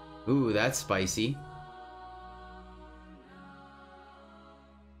 Ooh, that's spicy.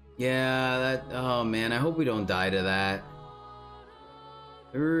 Yeah, that... Oh, man. I hope we don't die to that.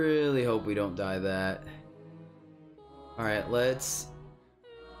 I really hope we don't die to that. Alright, let's...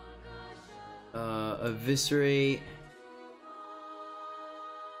 eviscerate.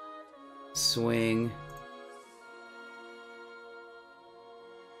 Swing.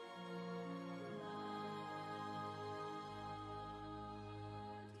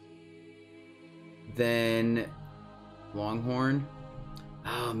 Then Longhorn.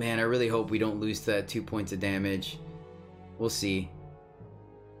 Oh man, I really hope we don't lose to that 2 points of damage. We'll see.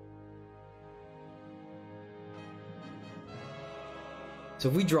 So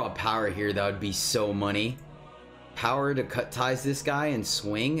if we draw power here, that would be so money. Power to cut ties this guy and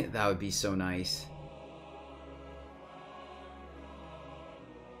swing, that would be so nice.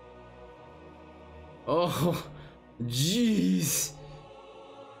 Oh, jeez.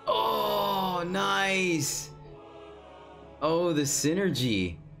 Oh, nice. Oh, the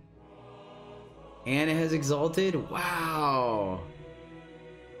synergy. And it has exalted. Wow.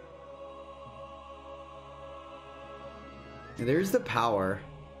 There's the power.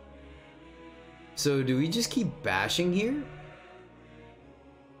 So do we just keep bashing here?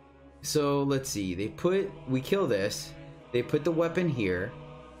 So let's see. We kill this. They put the weapon here,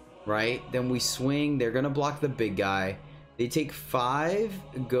 right? Then we swing. They're gonna block the big guy. They take 5,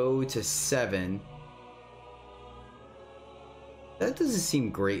 go to 7. That doesn't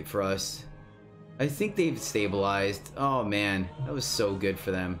seem great for us. I think they've stabilized. Oh man, that was so good for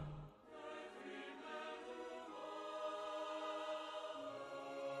them.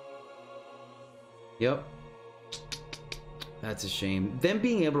 Yep. That's a shame. Them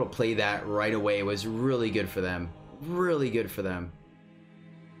being able to play that right away was really good for them. Really good for them.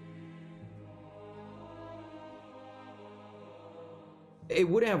 It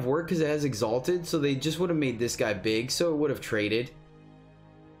wouldn't have worked because it has exalted, so they just would have made this guy big, so it would have traded.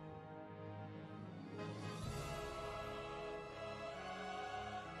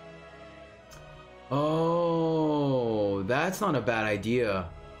 Oh, that's not a bad idea.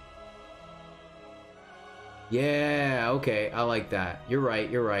 Yeah, okay, I like that. You're right,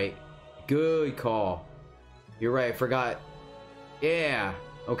 you're right. Good call. You're right, I forgot. Yeah,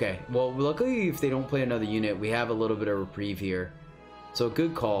 okay. Well, luckily if they don't play another unit, we have a little bit of reprieve here. So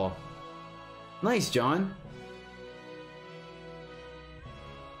good call. Nice, John.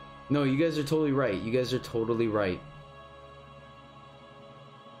 No, you guys are totally right. You guys are totally right.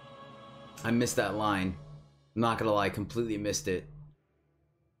 I missed that line. I'm not gonna lie, completely missed it.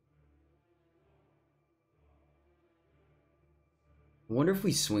 I wonder if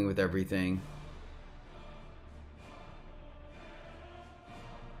we swing with everything.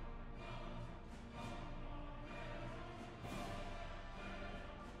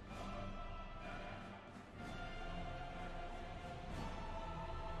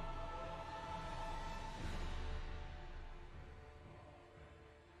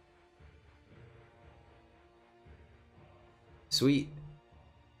 Sweet.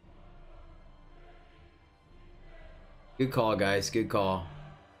 Good call, guys. Good call.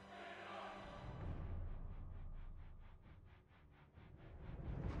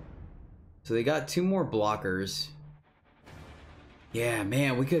 So they got 2 more blockers. Yeah,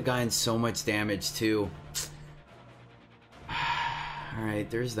 man, we could have gotten so much damage too. Alright,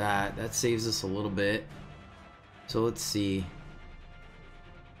 there's that. That saves us a little bit. So let's see.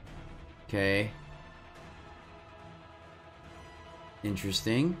 Okay.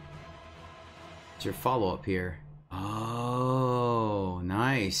 Interesting. What's your follow-up here? Oh,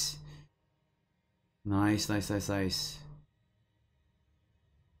 nice. Nice, nice, nice, nice.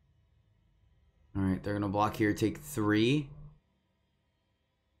 Alright, they're gonna block here, take 3.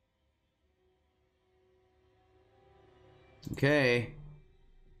 Okay.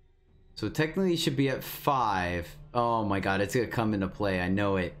 So technically it should be at 5. Oh my god, it's gonna come into play, I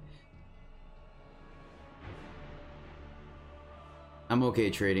know it. I'm okay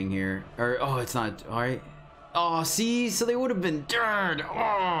trading here. Or, oh, it's not, alright. Oh, see, so they would have been dead.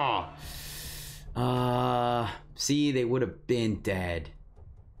 Oh. See, they would have been dead.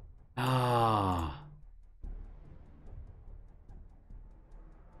 Ah.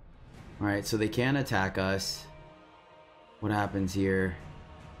 Alright, so they can attack us. What happens here?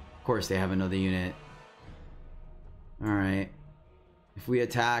 Of course they have another unit. Alright. If we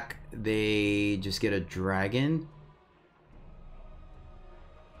attack, they just get a dragon.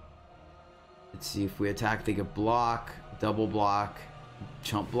 Let's see, if we attack, they get block, double block,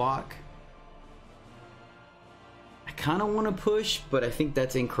 chump block. I kind of want to push, but I think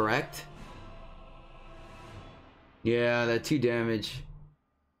that's incorrect. Yeah, that 2 damage.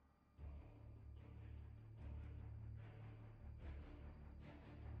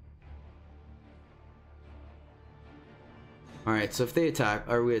 Alright, so if they attack,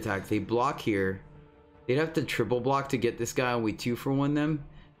 or we attack, they block here. They'd have to triple block to get this guy, and we 2-for-1 them.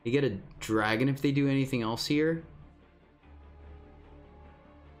 They get a dragon if they do anything else here.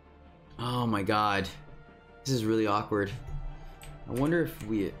 Oh my god. This is really awkward. I wonder if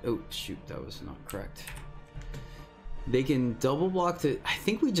we... Oh, shoot, that was not correct. They can double block to... I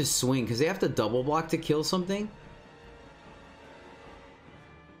think we just swing, because they have to double block to kill something.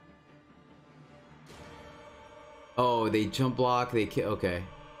 Oh, they jump block, they kill... Okay.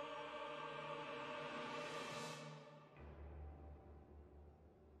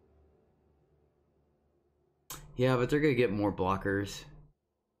 Yeah, but they're gonna get more blockers.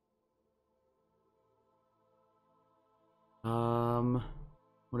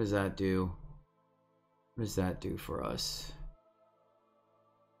 What does that do? What does that do for us?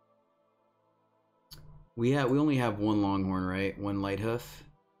 We only have 1 longhorn, right? 1 light hoof.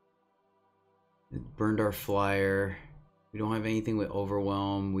 It burned our flyer. We don't have anything with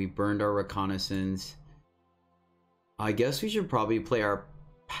overwhelm. We burned our reconnaissance. I guess we should probably play our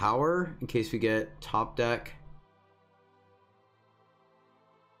power in case we get top deck.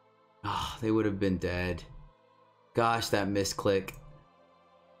 Ah, they would have been dead. Gosh, that misclick.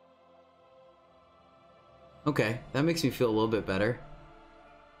 Okay, that makes me feel a little bit better.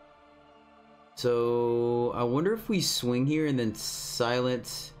 So I wonder if we swing here and then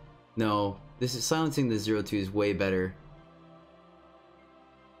silence. No, this is silencing the 0-2 is way better.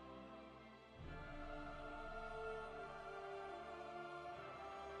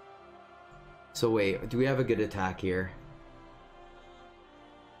 So wait, do we have a good attack here?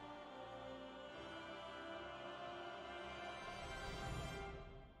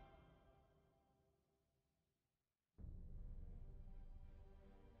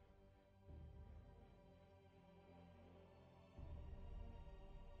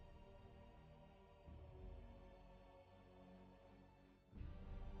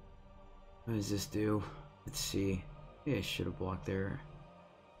 What does this do? Let's see. Yeah, I should have blocked there.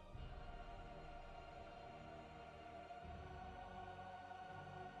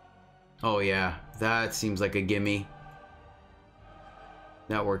 Oh yeah, that seems like a gimme.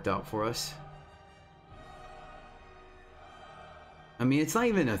 That worked out for us. I mean, it's not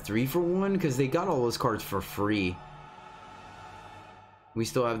even a 3-for-1 because they got all those cards for free. We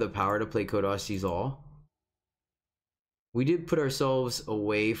still have the power to play Kodos Sees All. We did put ourselves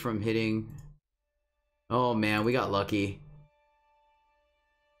away from hitting. Oh man, we got lucky.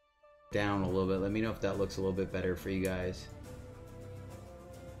 Down a little bit. Let me know if that looks a little bit better for you guys.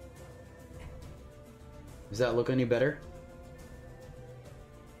 Does that look any better?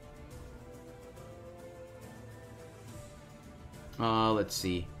 Let's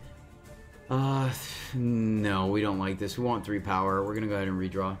see. No, we don't like this. We want 3 power. We're gonna go ahead and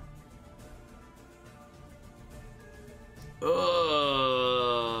redraw.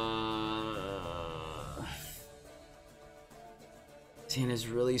 Santa's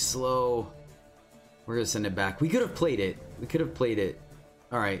really slow. We're gonna send it back. We could have played it. We could have played it.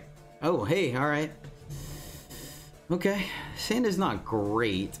 Alright. Oh, hey, alright. Okay. Santa's not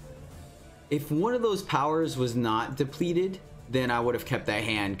great. If one of those powers was not depleted, then I would have kept that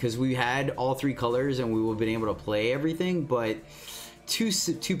hand because we had all 3 colors and we would have been able to play everything, but two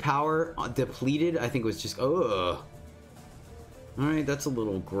power depleted I think was just ugh. Alright, that's a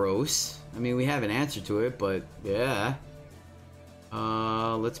little gross. I mean, we have an answer to it, but yeah.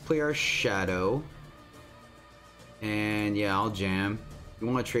 Let's play our shadow. And yeah, I'll jam. If you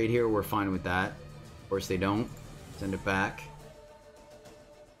want to trade here, we're fine with that. Of course they don't. Send it back.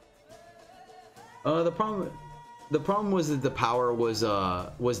 The problem was that the power was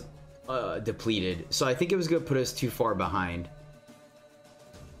depleted, so I think it was gonna put us too far behind.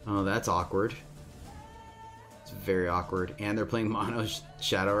 Oh, that's awkward. It's very awkward. And they're playing mono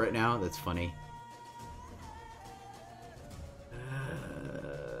shadow right now. That's funny.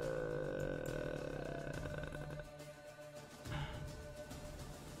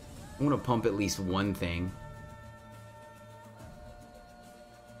 I want to pump at least one thing.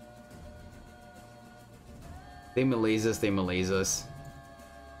 They malaise us, they malaise us.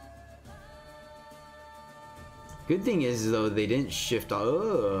 Good thing is, though, they didn't shift.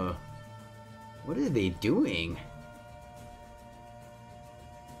 What are they doing?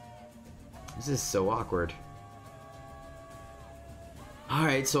 This is so awkward.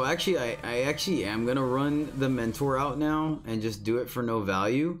 Alright, so actually, I actually am gonna run the mentor out now and just do it for no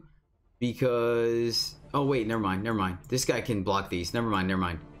value. Because... oh, wait, never mind, never mind. This guy can block these. Never mind, never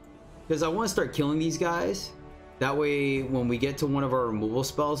mind. Because I want to start killing these guys. That way, when we get to one of our removal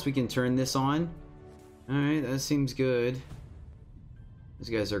spells, we can turn this on. Alright, that seems good. These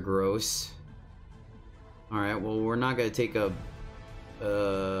guys are gross. Alright, well, we're not going to take a...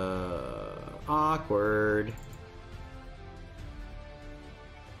 awkward.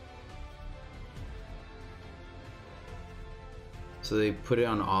 So they put it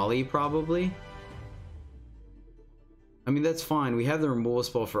on Ollie, probably? I mean, that's fine. We have the removal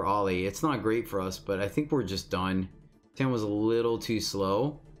spell for Ollie. It's not great for us, but I think we're just done. Sam was a little too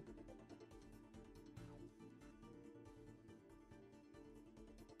slow.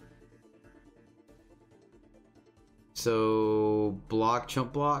 So, block,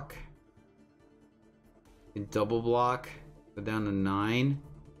 chump block. Double block. Go down to 9.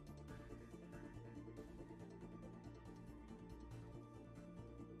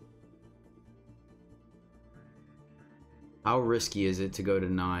 How risky is it to go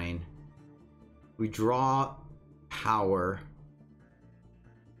to 9? We draw power.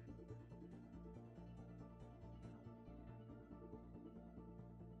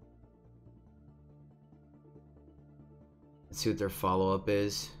 Let's see what their follow-up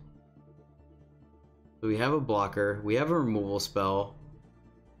is. So we have a blocker. We have a removal spell.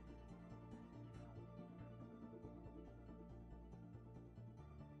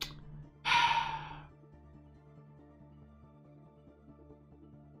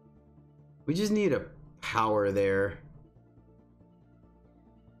 We just need a power there.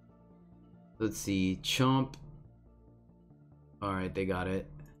 Let's see. Chump. Alright, they got it.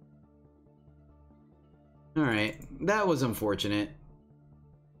 Alright. That was unfortunate.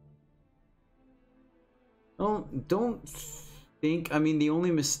 Don't think... I mean, the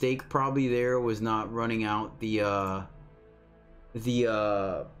only mistake probably there was not running out the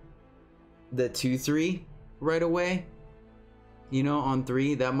 2/3 right away. You know, on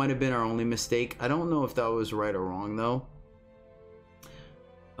 3, that might have been our only mistake. I don't know if that was right or wrong, though.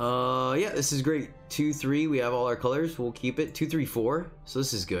 Yeah, this is great. 2/3, we have all our colors. We'll keep it. 2/3 4, so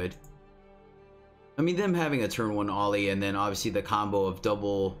this is good. I mean, them having a turn 1 Ollie and then obviously the combo of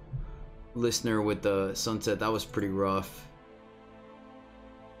double listener with the sunset. That was pretty rough.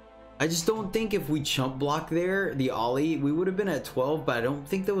 I just don't think if we chump block there, the ollie, we would have been at 12, but I don't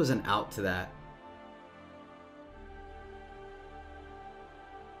think there was an out to that.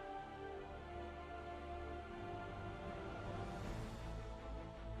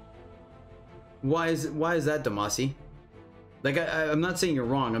 Why is that, Damasi? Like, I'm not saying you're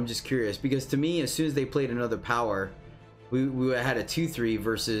wrong, I'm just curious, because to me, as soon as they played another power, we had a 2-3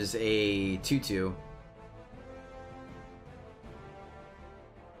 versus a 2-2.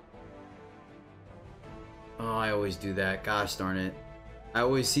 Oh, I always do that. Gosh darn it. I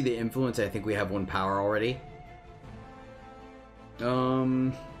always see the influence. I think we have one power already.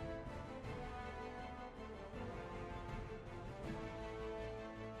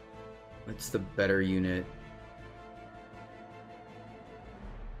 What's the better unit?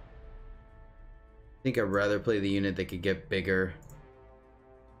 I think I'd rather play the unit that could get bigger.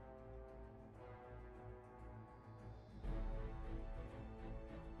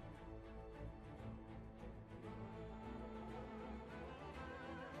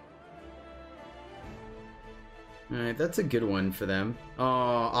 Alright, that's a good one for them. Oh,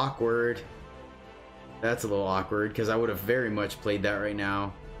 awkward. That's a little awkward, because I would have very much played that right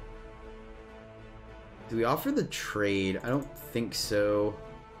now. Do we offer the trade? I don't think so.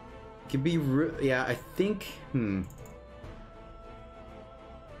 It could be... yeah, I think...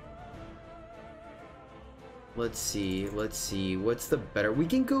 Let's see. What's the better... We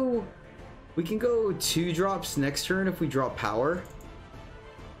can go 2 drops next turn if we draw power.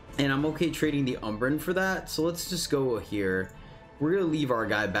 And I'm okay trading the Umbran for that, so let's just go here. We're gonna leave our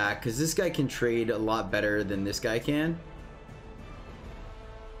guy back, because this guy can trade a lot better than this guy can.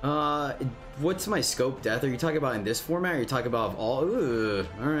 What's my scope death? Are you talking about in this format, or are you talking about all... Ooh,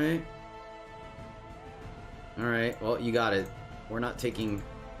 alright. Alright, well, you got it. We're not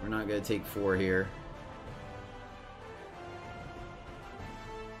gonna take 4 here.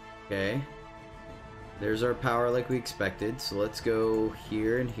 Okay. There's our power like we expected, so let's go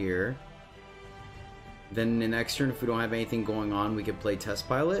here and here. Then the next turn, if we don't have anything going on, we could play Test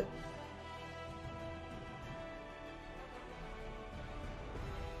Pilot.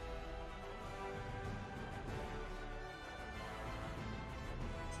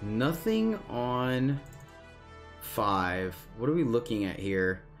 Nothing on 5. What are we looking at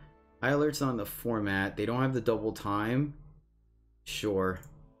here? High alert's on the format. They don't have the double time. Sure.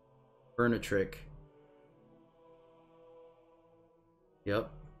 Burn a trick.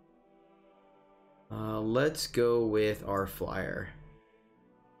 Yep. Let's go with our flyer.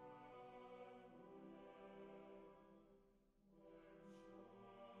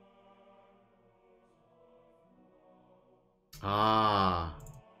 Ah,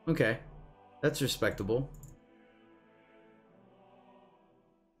 okay. That's respectable.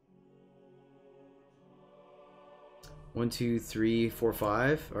 One, two, three, four,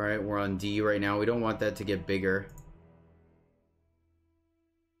 5. All right, we're on D right now. We don't want that to get bigger.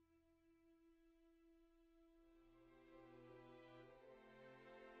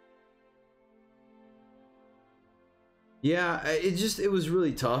 Yeah, it was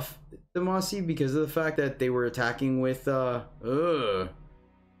really tough, Demasi, because of the fact that they were attacking with well,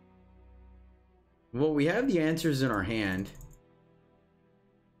 we have the answers in our hand.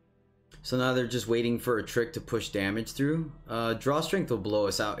 So now they're just waiting for a trick to push damage through. Draw strength will blow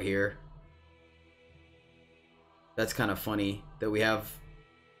us out here. That's kind of funny that we have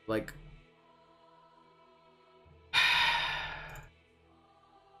like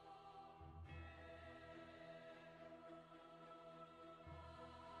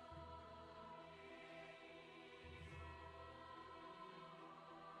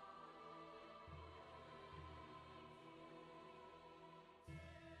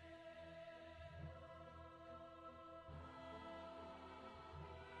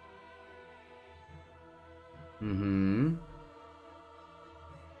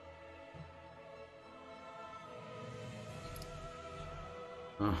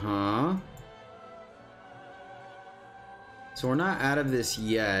So we're not out of this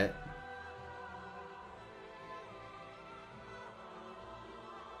yet.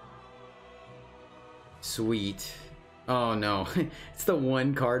 Sweet. Oh no. It's the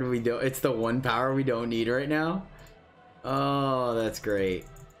one card we don't, it's the one power we don't need right now. Oh, that's great.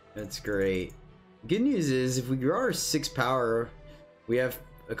 That's great. Good news is if we grow our 6 power, we have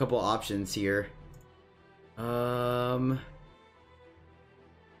a couple options here.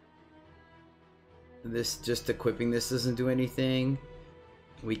 This, just equipping this doesn't do anything.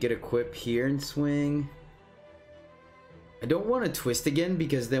 We could equip here and swing. I don't want to twist again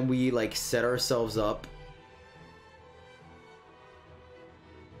because then we like set ourselves up.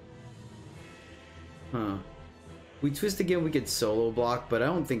 Huh. We twist again, we could solo block, but I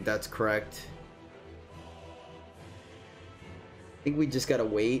don't think that's correct. I think we just gotta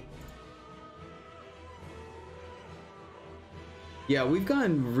wait. Yeah, we've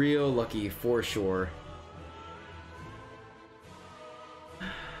gotten real lucky for sure.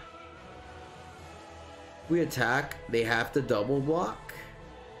 We attack, they have to double block.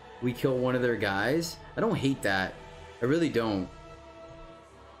 We kill one of their guys. I don't hate that. I really don't.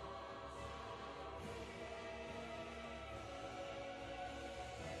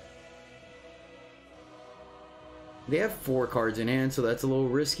 They have 4 cards in hand, so that's a little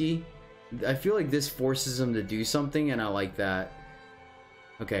risky. I feel like this forces them to do something, and I like that.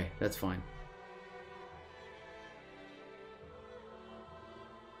 Okay, that's fine.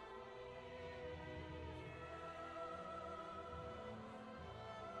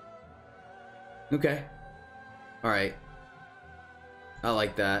 Okay. Alright. I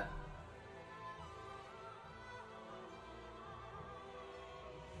like that.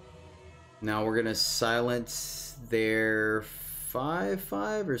 Now we're gonna silence their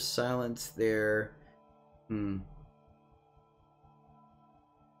 5/5 or silence their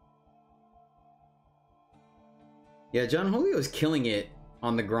Yeah, John Julio's killing it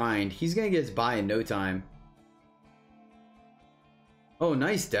on the grind. He's gonna get his buy in no time. Oh,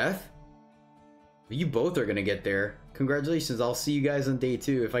 nice, Death. You both are gonna get there. Congratulations, I'll see you guys on day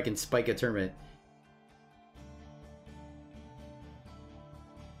 2 if I can spike a tournament.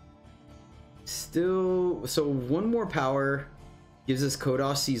 Still, so 1 more power gives us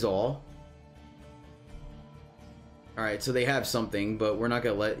Kodos sees all. Alright, so they have something, but we're not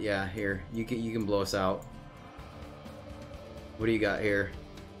gonna let, yeah, here, you can blow us out. What do you got here?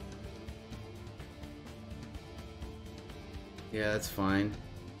 Yeah, that's fine.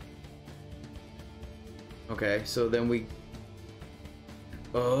 Okay, so then we...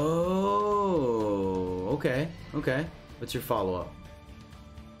 Oh, okay, okay. What's your follow-up?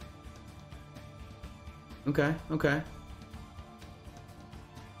 Okay, okay.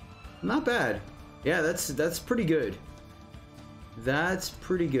 Not bad. Yeah, that's pretty good. That's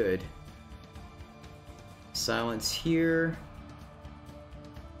pretty good. Silence here.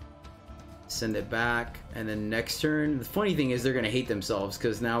 Send it back, and then next turn. The funny thing is they're gonna hate themselves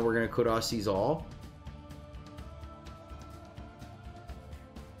because now we're gonna Kodos sees all.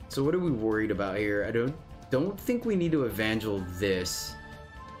 So what are we worried about here? I don't think we need to evangel this.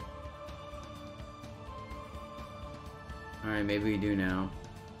 Alright, maybe we do now.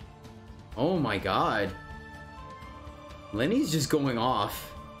 Oh my god. Lenny's just going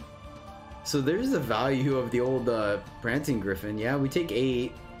off. So there's the value of the old Prancing Griffin. Yeah, we take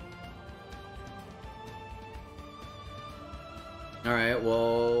 8. Alright,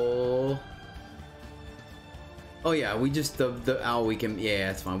 well... Oh yeah, we just, the owl we can, yeah,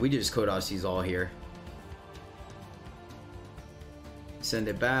 that's fine. We just Kodos sees all here. Send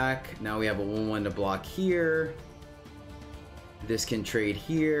it back. Now we have a 1/1 to block here. This can trade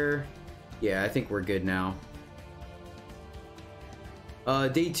here. Yeah, I think we're good now.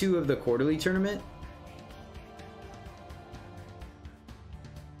 Day 2 of the quarterly tournament.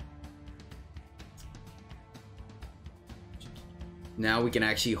 Now we can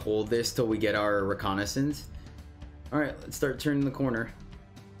actually hold this till we get our reconnaissance. Alright, let's start turning the corner.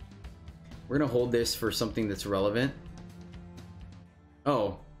 We're gonna hold this for something that's relevant.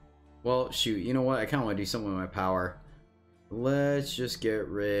 Oh, well, shoot, you know what? I kinda wanna do something with my power. Let's just get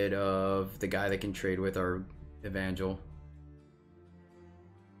rid of the guy that can trade with our Evangel.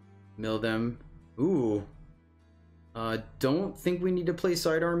 Mill them. Ooh. Don't think we need to play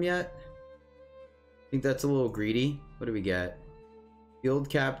sidearm yet. I think that's a little greedy. What do we get? Field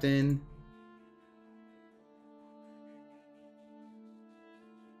Captain.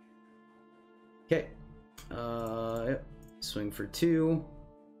 Okay. Yep. Swing for 2.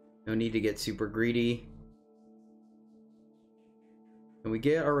 No need to get super greedy. Can we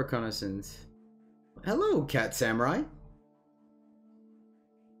get our reconnaissance? Hello, Cat Samurai.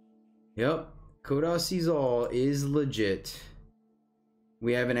 Yep. Kodos sees all is legit.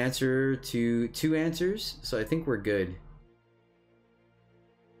 We have an answer to 2 answers, so I think we're good.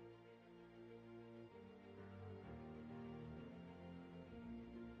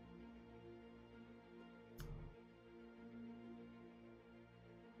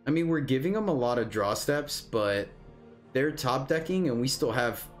 I mean, we're giving them a lot of draw steps, but they're top decking and we still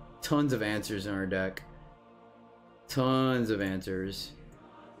have tons of answers in our deck. Tons of answers.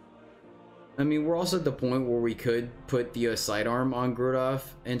 I mean, we're also at the point where we could put the sidearm on Grodov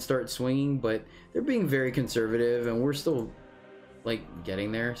and start swinging, but they're being very conservative and we're still, like,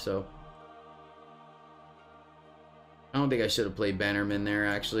 getting there, so. I don't think I should have played Bannerman there,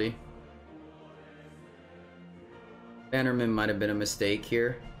 actually. Bannerman might have been a mistake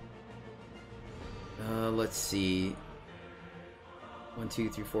here. Let's see. 1, 2,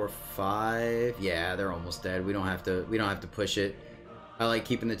 3, 4, 5. Yeah, they're almost dead. We don't have to push it. I like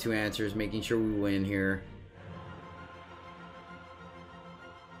keeping the 2 answers, making sure we win here.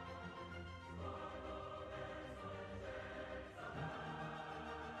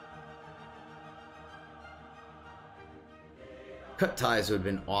 Cut ties would have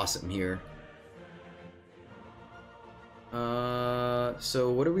been awesome here.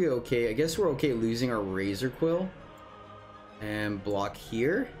 So what are we okay? I guess we're okay losing our Razor Quill. And block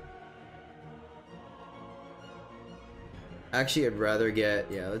here. Actually, I'd rather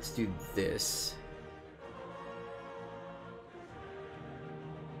get... Yeah, let's do this.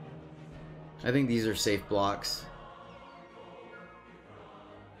 I think these are safe blocks.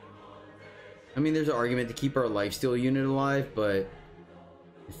 I mean, there's an argument to keep our lifesteal unit alive, but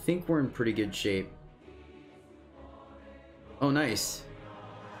I think we're in pretty good shape. Oh, nice.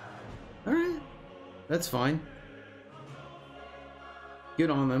 Alright. That's fine. Good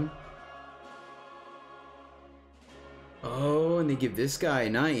on them. Oh, and they give this guy.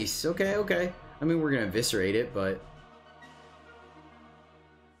 Nice. Okay, okay. I mean, we're gonna eviscerate it, but...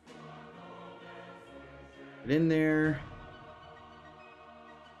 Get in there.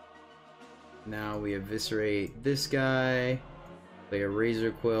 Now we eviscerate this guy. Play a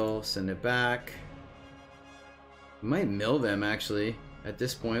Razor Quill. Send it back. We might mill them, actually. At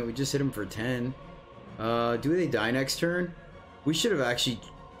this point, we just hit them for 10. Do they die next turn? We should have actually...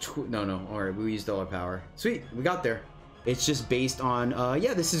 No. Alright, we used all our power. Sweet, we got there. It's just based on...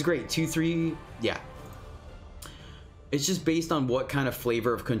 yeah, this is great. 2, 3... Yeah. It's just based on what kind of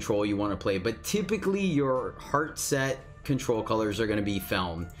flavor of control you want to play. But typically, your heart set control colors are going to be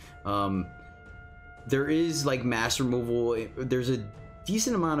Feln. There is, like, mass removal. There's a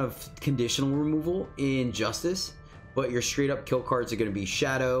decent amount of conditional removal in Justice. But your straight-up kill cards are going to be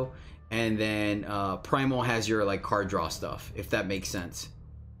Shadow. And then Primal has your, like, card draw stuff, if that makes sense.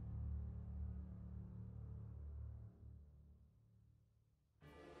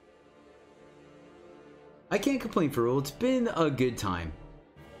 I can't complain for real. It's been a good time.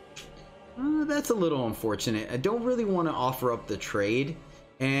 That's a little unfortunate. I don't really want to offer up the trade.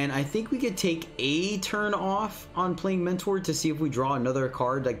 And I think we could take a turn off on playing Mentor to see if we draw another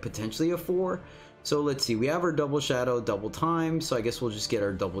card, like potentially a 4. So let's see. We have our double Shadow, double Time. So I guess we'll just get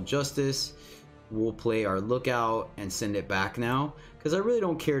our double Justice. We'll play our Lookout and send it back now. Because I really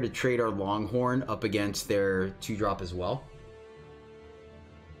don't care to trade our Longhorn up against their 2-drop as well.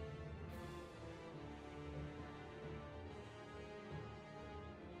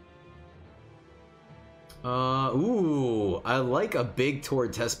 Ooh, I like a big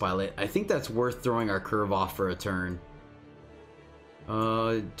Toward Test Pilot. I think that's worth throwing our curve off for a turn.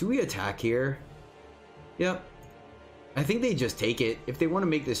 Do we attack here? Yep. I think they just take it. If they want to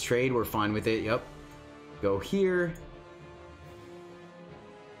make this trade, we're fine with it. Yep. Go here.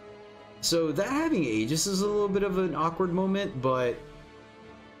 So that having Aegis is a little bit of an awkward moment, but...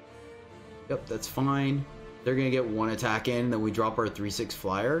 Yep, that's fine. They're going to get 1 attack in, then we drop our 3/6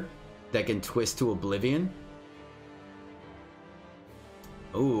 flyer that can twist to Oblivion.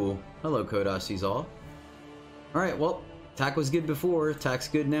 Ooh, hello Kodos, he's all. Alright, well, attack was good before, attack's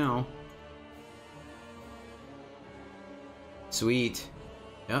good now. Sweet.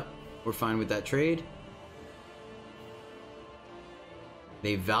 Yep, we're fine with that trade.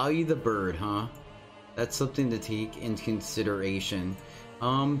 They value the bird, huh? That's something to take into consideration.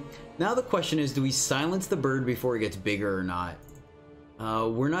 Now the question is, do we silence the bird before it gets bigger or not?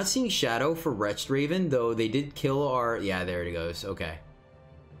 We're not seeing Shadow for Wretched Raven, though they did kill our... Yeah, there it goes. Okay.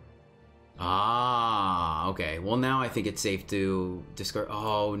 Ah, okay. Well, now I think it's safe to discard...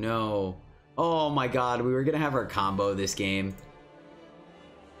 Oh, no. Oh, my God. We were going to have our combo this game.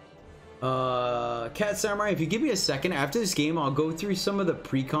 Cat Samurai, if you give me a second, after this game, I'll go through some of the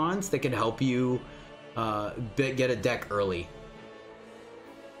precons that can help you get a deck early.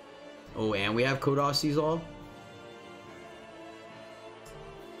 Oh, and we have Kodos all.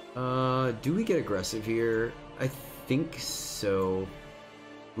 Do we get aggressive here? I think so.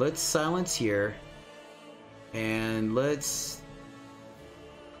 Let's silence here. And let's...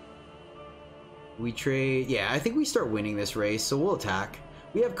 We trade... Yeah, I think we start winning this race, so we'll attack.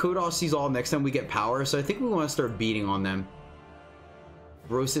 We have Kodos all next time we get power, so I think we want to start beating on them.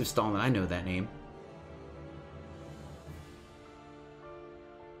 Rosiv Stalin, I know that name.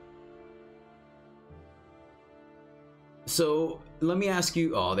 So, let me ask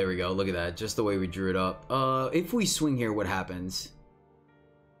you... Oh, there we go. Look at that. Just the way we drew it up. If we swing here, what happens?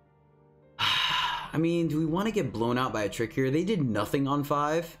 I mean, do we want to get blown out by a trick here? They did nothing on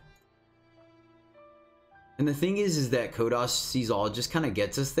 5. And the thing is that Kodos sees all just kind of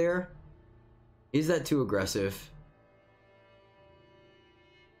gets us there. Is that too aggressive?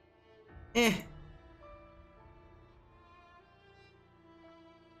 Eh.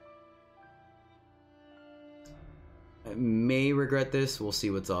 I may regret this. We'll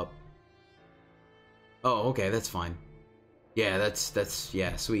see what's up. Oh, okay, that's fine. Yeah, that's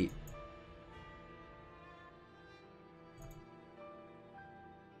yeah, sweet.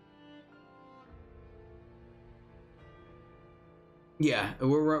 Yeah,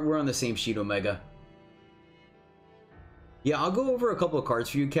 we're on the same sheet, Omega. Yeah, I'll go over a couple of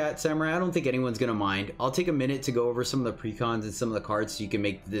cards for you, Cat Samurai. I don't think anyone's gonna mind. I'll take a minute to go over some of the precons and some of the cards so you can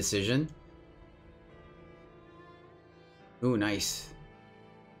make the decision. Ooh, nice.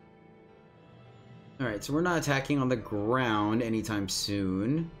 Alright, so we're not attacking on the ground anytime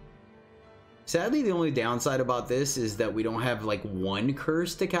soon. Sadly, the only downside about this is that we don't have, like, one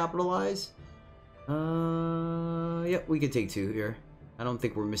curse to capitalize. Yep, we could take 2 here. I don't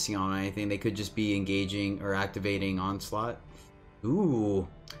think we're missing out on anything. They could just be engaging or activating Onslaught. Ooh,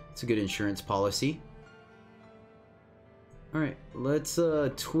 it's a good insurance policy. Alright, let's,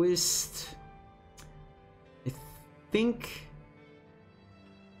 twist... I think...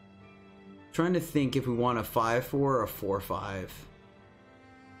 Trying to think if we want a 5-4 or a 4-5.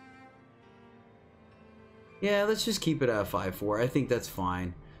 Yeah, let's just keep it at a 5-4. I think that's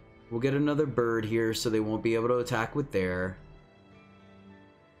fine. We'll get another bird here so they won't be able to attack with there.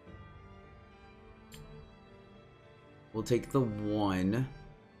 We'll take the 1.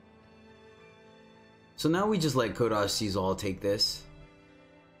 So now we just let Kodos sees all take this.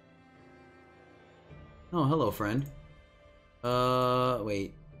 Oh, hello, friend.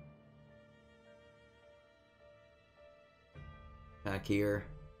 Wait. Back here.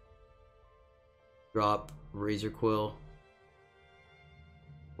 Drop Razor Quill.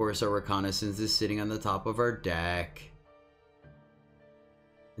 Of course, our reconnaissance is sitting on the top of our deck.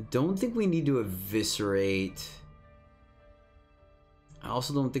 I don't think we need to eviscerate. I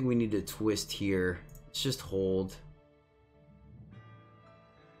also don't think we need to twist here. Let's just hold.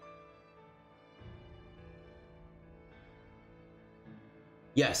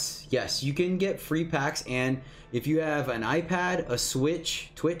 Yes, yes, you can get free packs, and if you have an iPad, a Switch,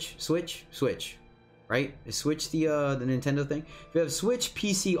 Switch, right? Switch the Nintendo thing. If you have Switch,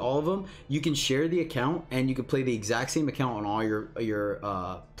 PC, all of them, you can share the account, and you can play the exact same account on all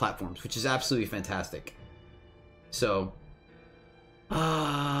your platforms, which is absolutely fantastic. So,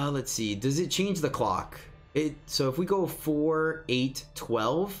 let's see. Does it change the clock? So if we go 4, 8,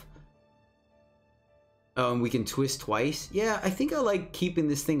 12. We can twist twice. Yeah, I think I like keeping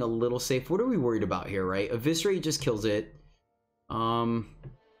this thing a little safe. What are we worried about here, right? Eviscerate just kills it.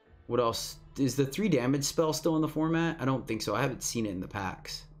 What else? Is the 3 damage spell still in the format? I don't think so. I haven't seen it in the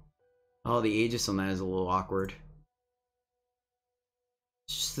packs. Oh, the Aegis on that is a little awkward.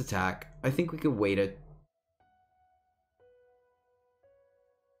 It's just attack. I think we could wait it.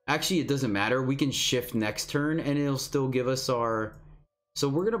 Actually, it doesn't matter. We can shift next turn and it'll still give us our... So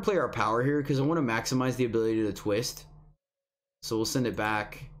we're going to play our power here because I want to maximize the ability to twist. So we'll send it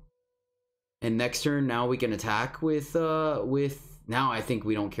back. And next turn, now we can attack with... Now I think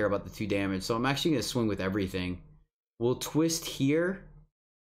we don't care about the 2 damage. So I'm actually going to swing with everything. We'll twist here.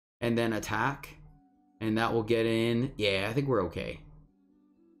 And then attack. And that will get in. Yeah, I think we're okay.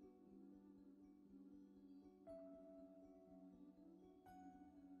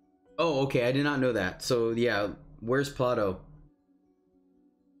 Oh, okay. I did not know that. So yeah, where's Plato?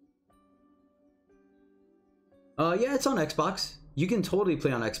 Yeah, it's on Xbox. You can totally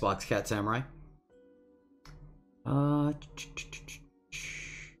play on Xbox, Cat Samurai.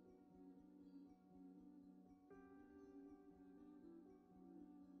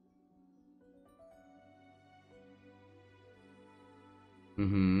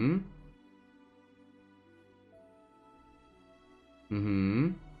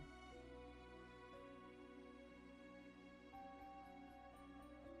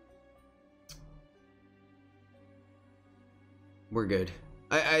 We're good.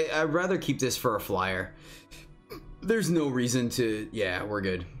 I'd rather keep this for a flyer. There's no reason to... Yeah, we're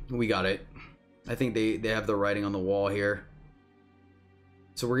good. We got it. I think they have the writing on the wall here.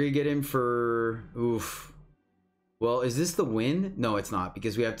 So we're gonna get in for... Oof. Well, is this the win? No, it's not,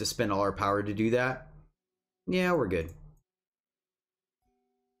 because we have to spend all our power to do that. Yeah, we're good.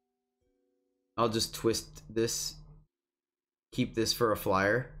 I'll just twist this. Keep this for a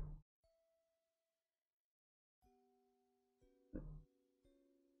flyer.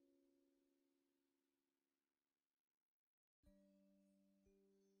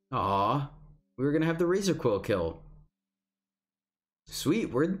 Aw, we were gonna have the Razor Quill kill.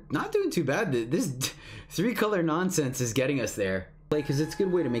 Sweet, we're not doing too bad. This 3-color nonsense is getting us there. Because it's a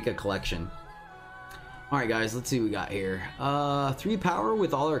good way to make a collection. Alright guys, let's see what we got here. 3 power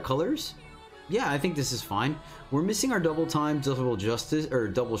with all our colors. Yeah, I think this is fine. We're missing our double time, double justice, or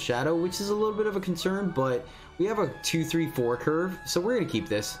double shadow, which is a little bit of a concern, but we have a 2-3-4 curve, so we're going to keep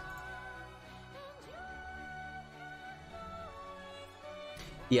this.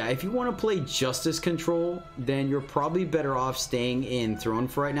 Yeah, if you want to play Justice Control, then you're probably better off staying in Throne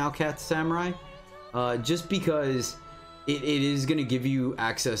for right now, Cat Samurai. Just because it is going to give you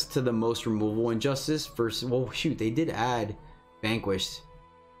access to the most removal in Justice versus... Well, shoot, they did add Vanquished.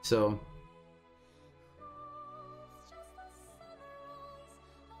 So...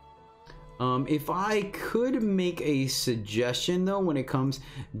 if I could make a suggestion, though, when it comes...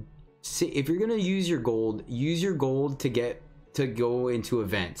 if you're going to use your gold to go into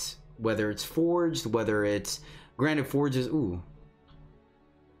events, whether it's forged, whether it's granted forges. Ooh,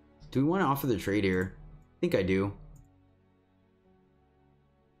 do we want to offer the trade here? I think I do.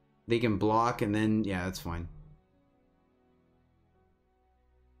 They can block, and then yeah, that's fine.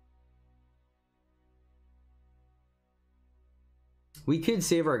 We could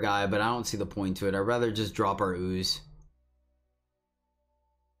save our guy, but I don't see the point to it. I'd rather just drop our ooze.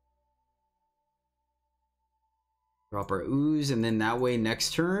 Drop our ooze, and then that way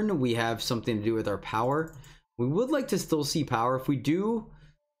next turn we have something to do with our power. We would like to still see power. If we do,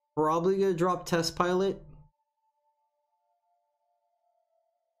 probably gonna drop test pilot.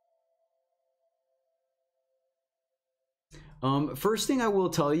 First thing I will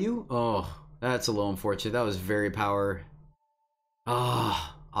tell you, oh, that's a little unfortunate. That was very power.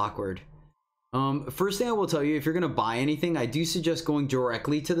 Awkward. First thing I will tell you, if you're gonna buy anything, I do suggest going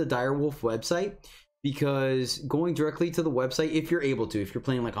directly to the Direwolf website. Because going directly to the website, if you're able to, if you're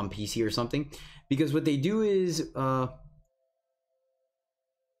playing like on PC or something, because what they do is I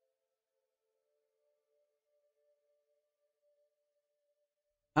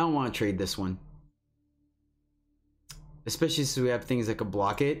don't want to trade this one, especially since we have things that could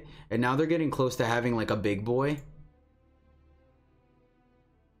block it, and now they're getting close to having like a big boy.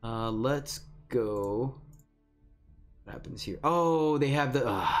 Let's go. What happens here? Oh, they have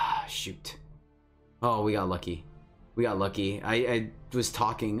the shoot. Oh, we got lucky. We got lucky. I was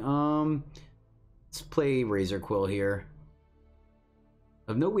talking. Let's play Razor Quill here.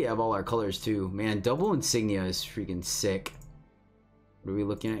 I know we have all our colors too. Man, double insignia is freaking sick. What are we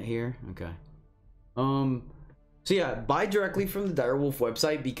looking at here? Okay. So yeah, buy directly from the Direwolf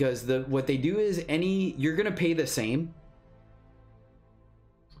website, because what they do is you're gonna pay the same.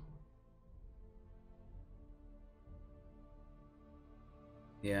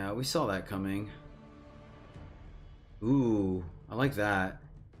 Yeah, we saw that coming. Ooh, I like that.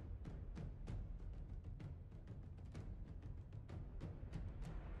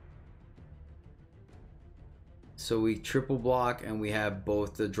 So we triple block and we have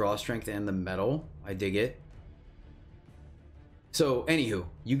both the draw strength and the metal. I dig it. So anywho,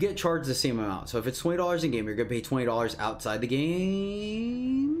 you get charged the same amount. So if it's $20 in game, you're gonna pay $20 outside the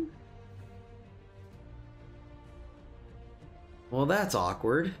game. Well, that's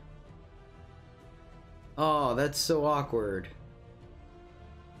awkward. Oh, that's so awkward.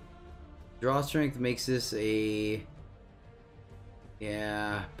 Draw strength makes this a...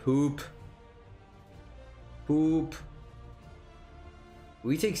 Yeah, poop. Poop.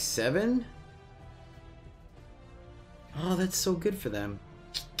 We take 7? Oh, that's so good for them.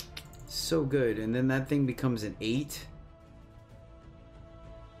 So good. And then that thing becomes an 8.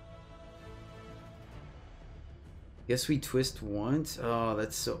 Guess we twist once. Oh,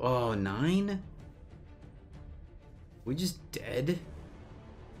 that's so... Oh, 9? We just dead?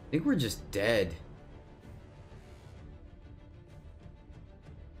 I think we're just dead.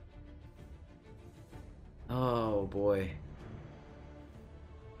 Oh boy.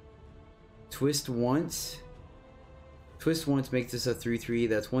 Twist once. Twist once makes this a 3-3.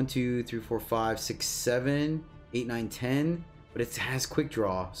 That's 1, 2, 3, 4, 5, 6, 7, 8, 9, 10. But it has quick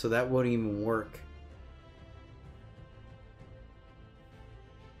draw, so that won't even work.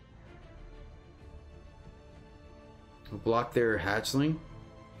 We'll block their hatchling.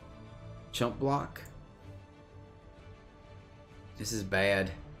 Chump block. This is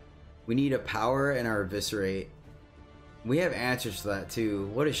bad. We need a power and our eviscerate. We have answers to that too.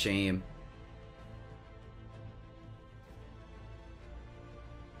 What a shame.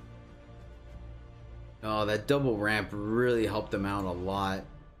 Oh, that double ramp really helped them out a lot.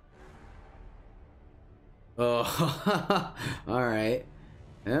 Oh, alright.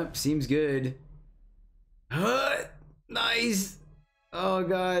 Yep, seems good. Nice! Oh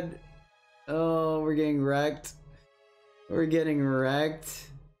god. Oh, we're getting wrecked. We're getting wrecked.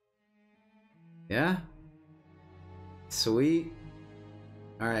 Yeah. Sweet.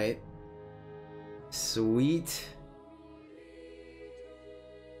 Alright. Sweet.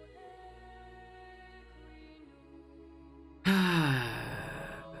 I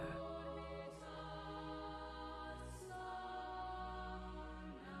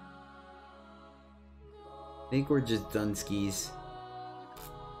think we're just done skis.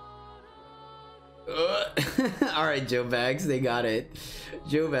 Alright, Joe Bags, they got it.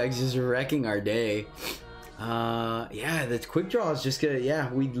 Joe Bags just wrecking our day. Yeah, the quick draw is just gonna,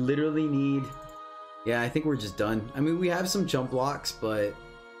 yeah, we literally need, yeah, I think we're just done. I mean, we have some jump blocks, but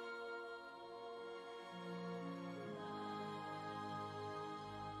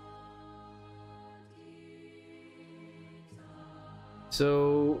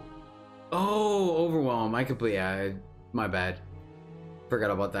so, oh, overwhelm. I completely, yeah, my bad.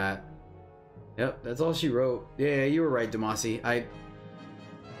 Forgot about that. Yep, that's all she wrote. Yeah, you were right, Damasi. I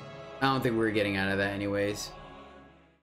don't think we were getting out of that anyways.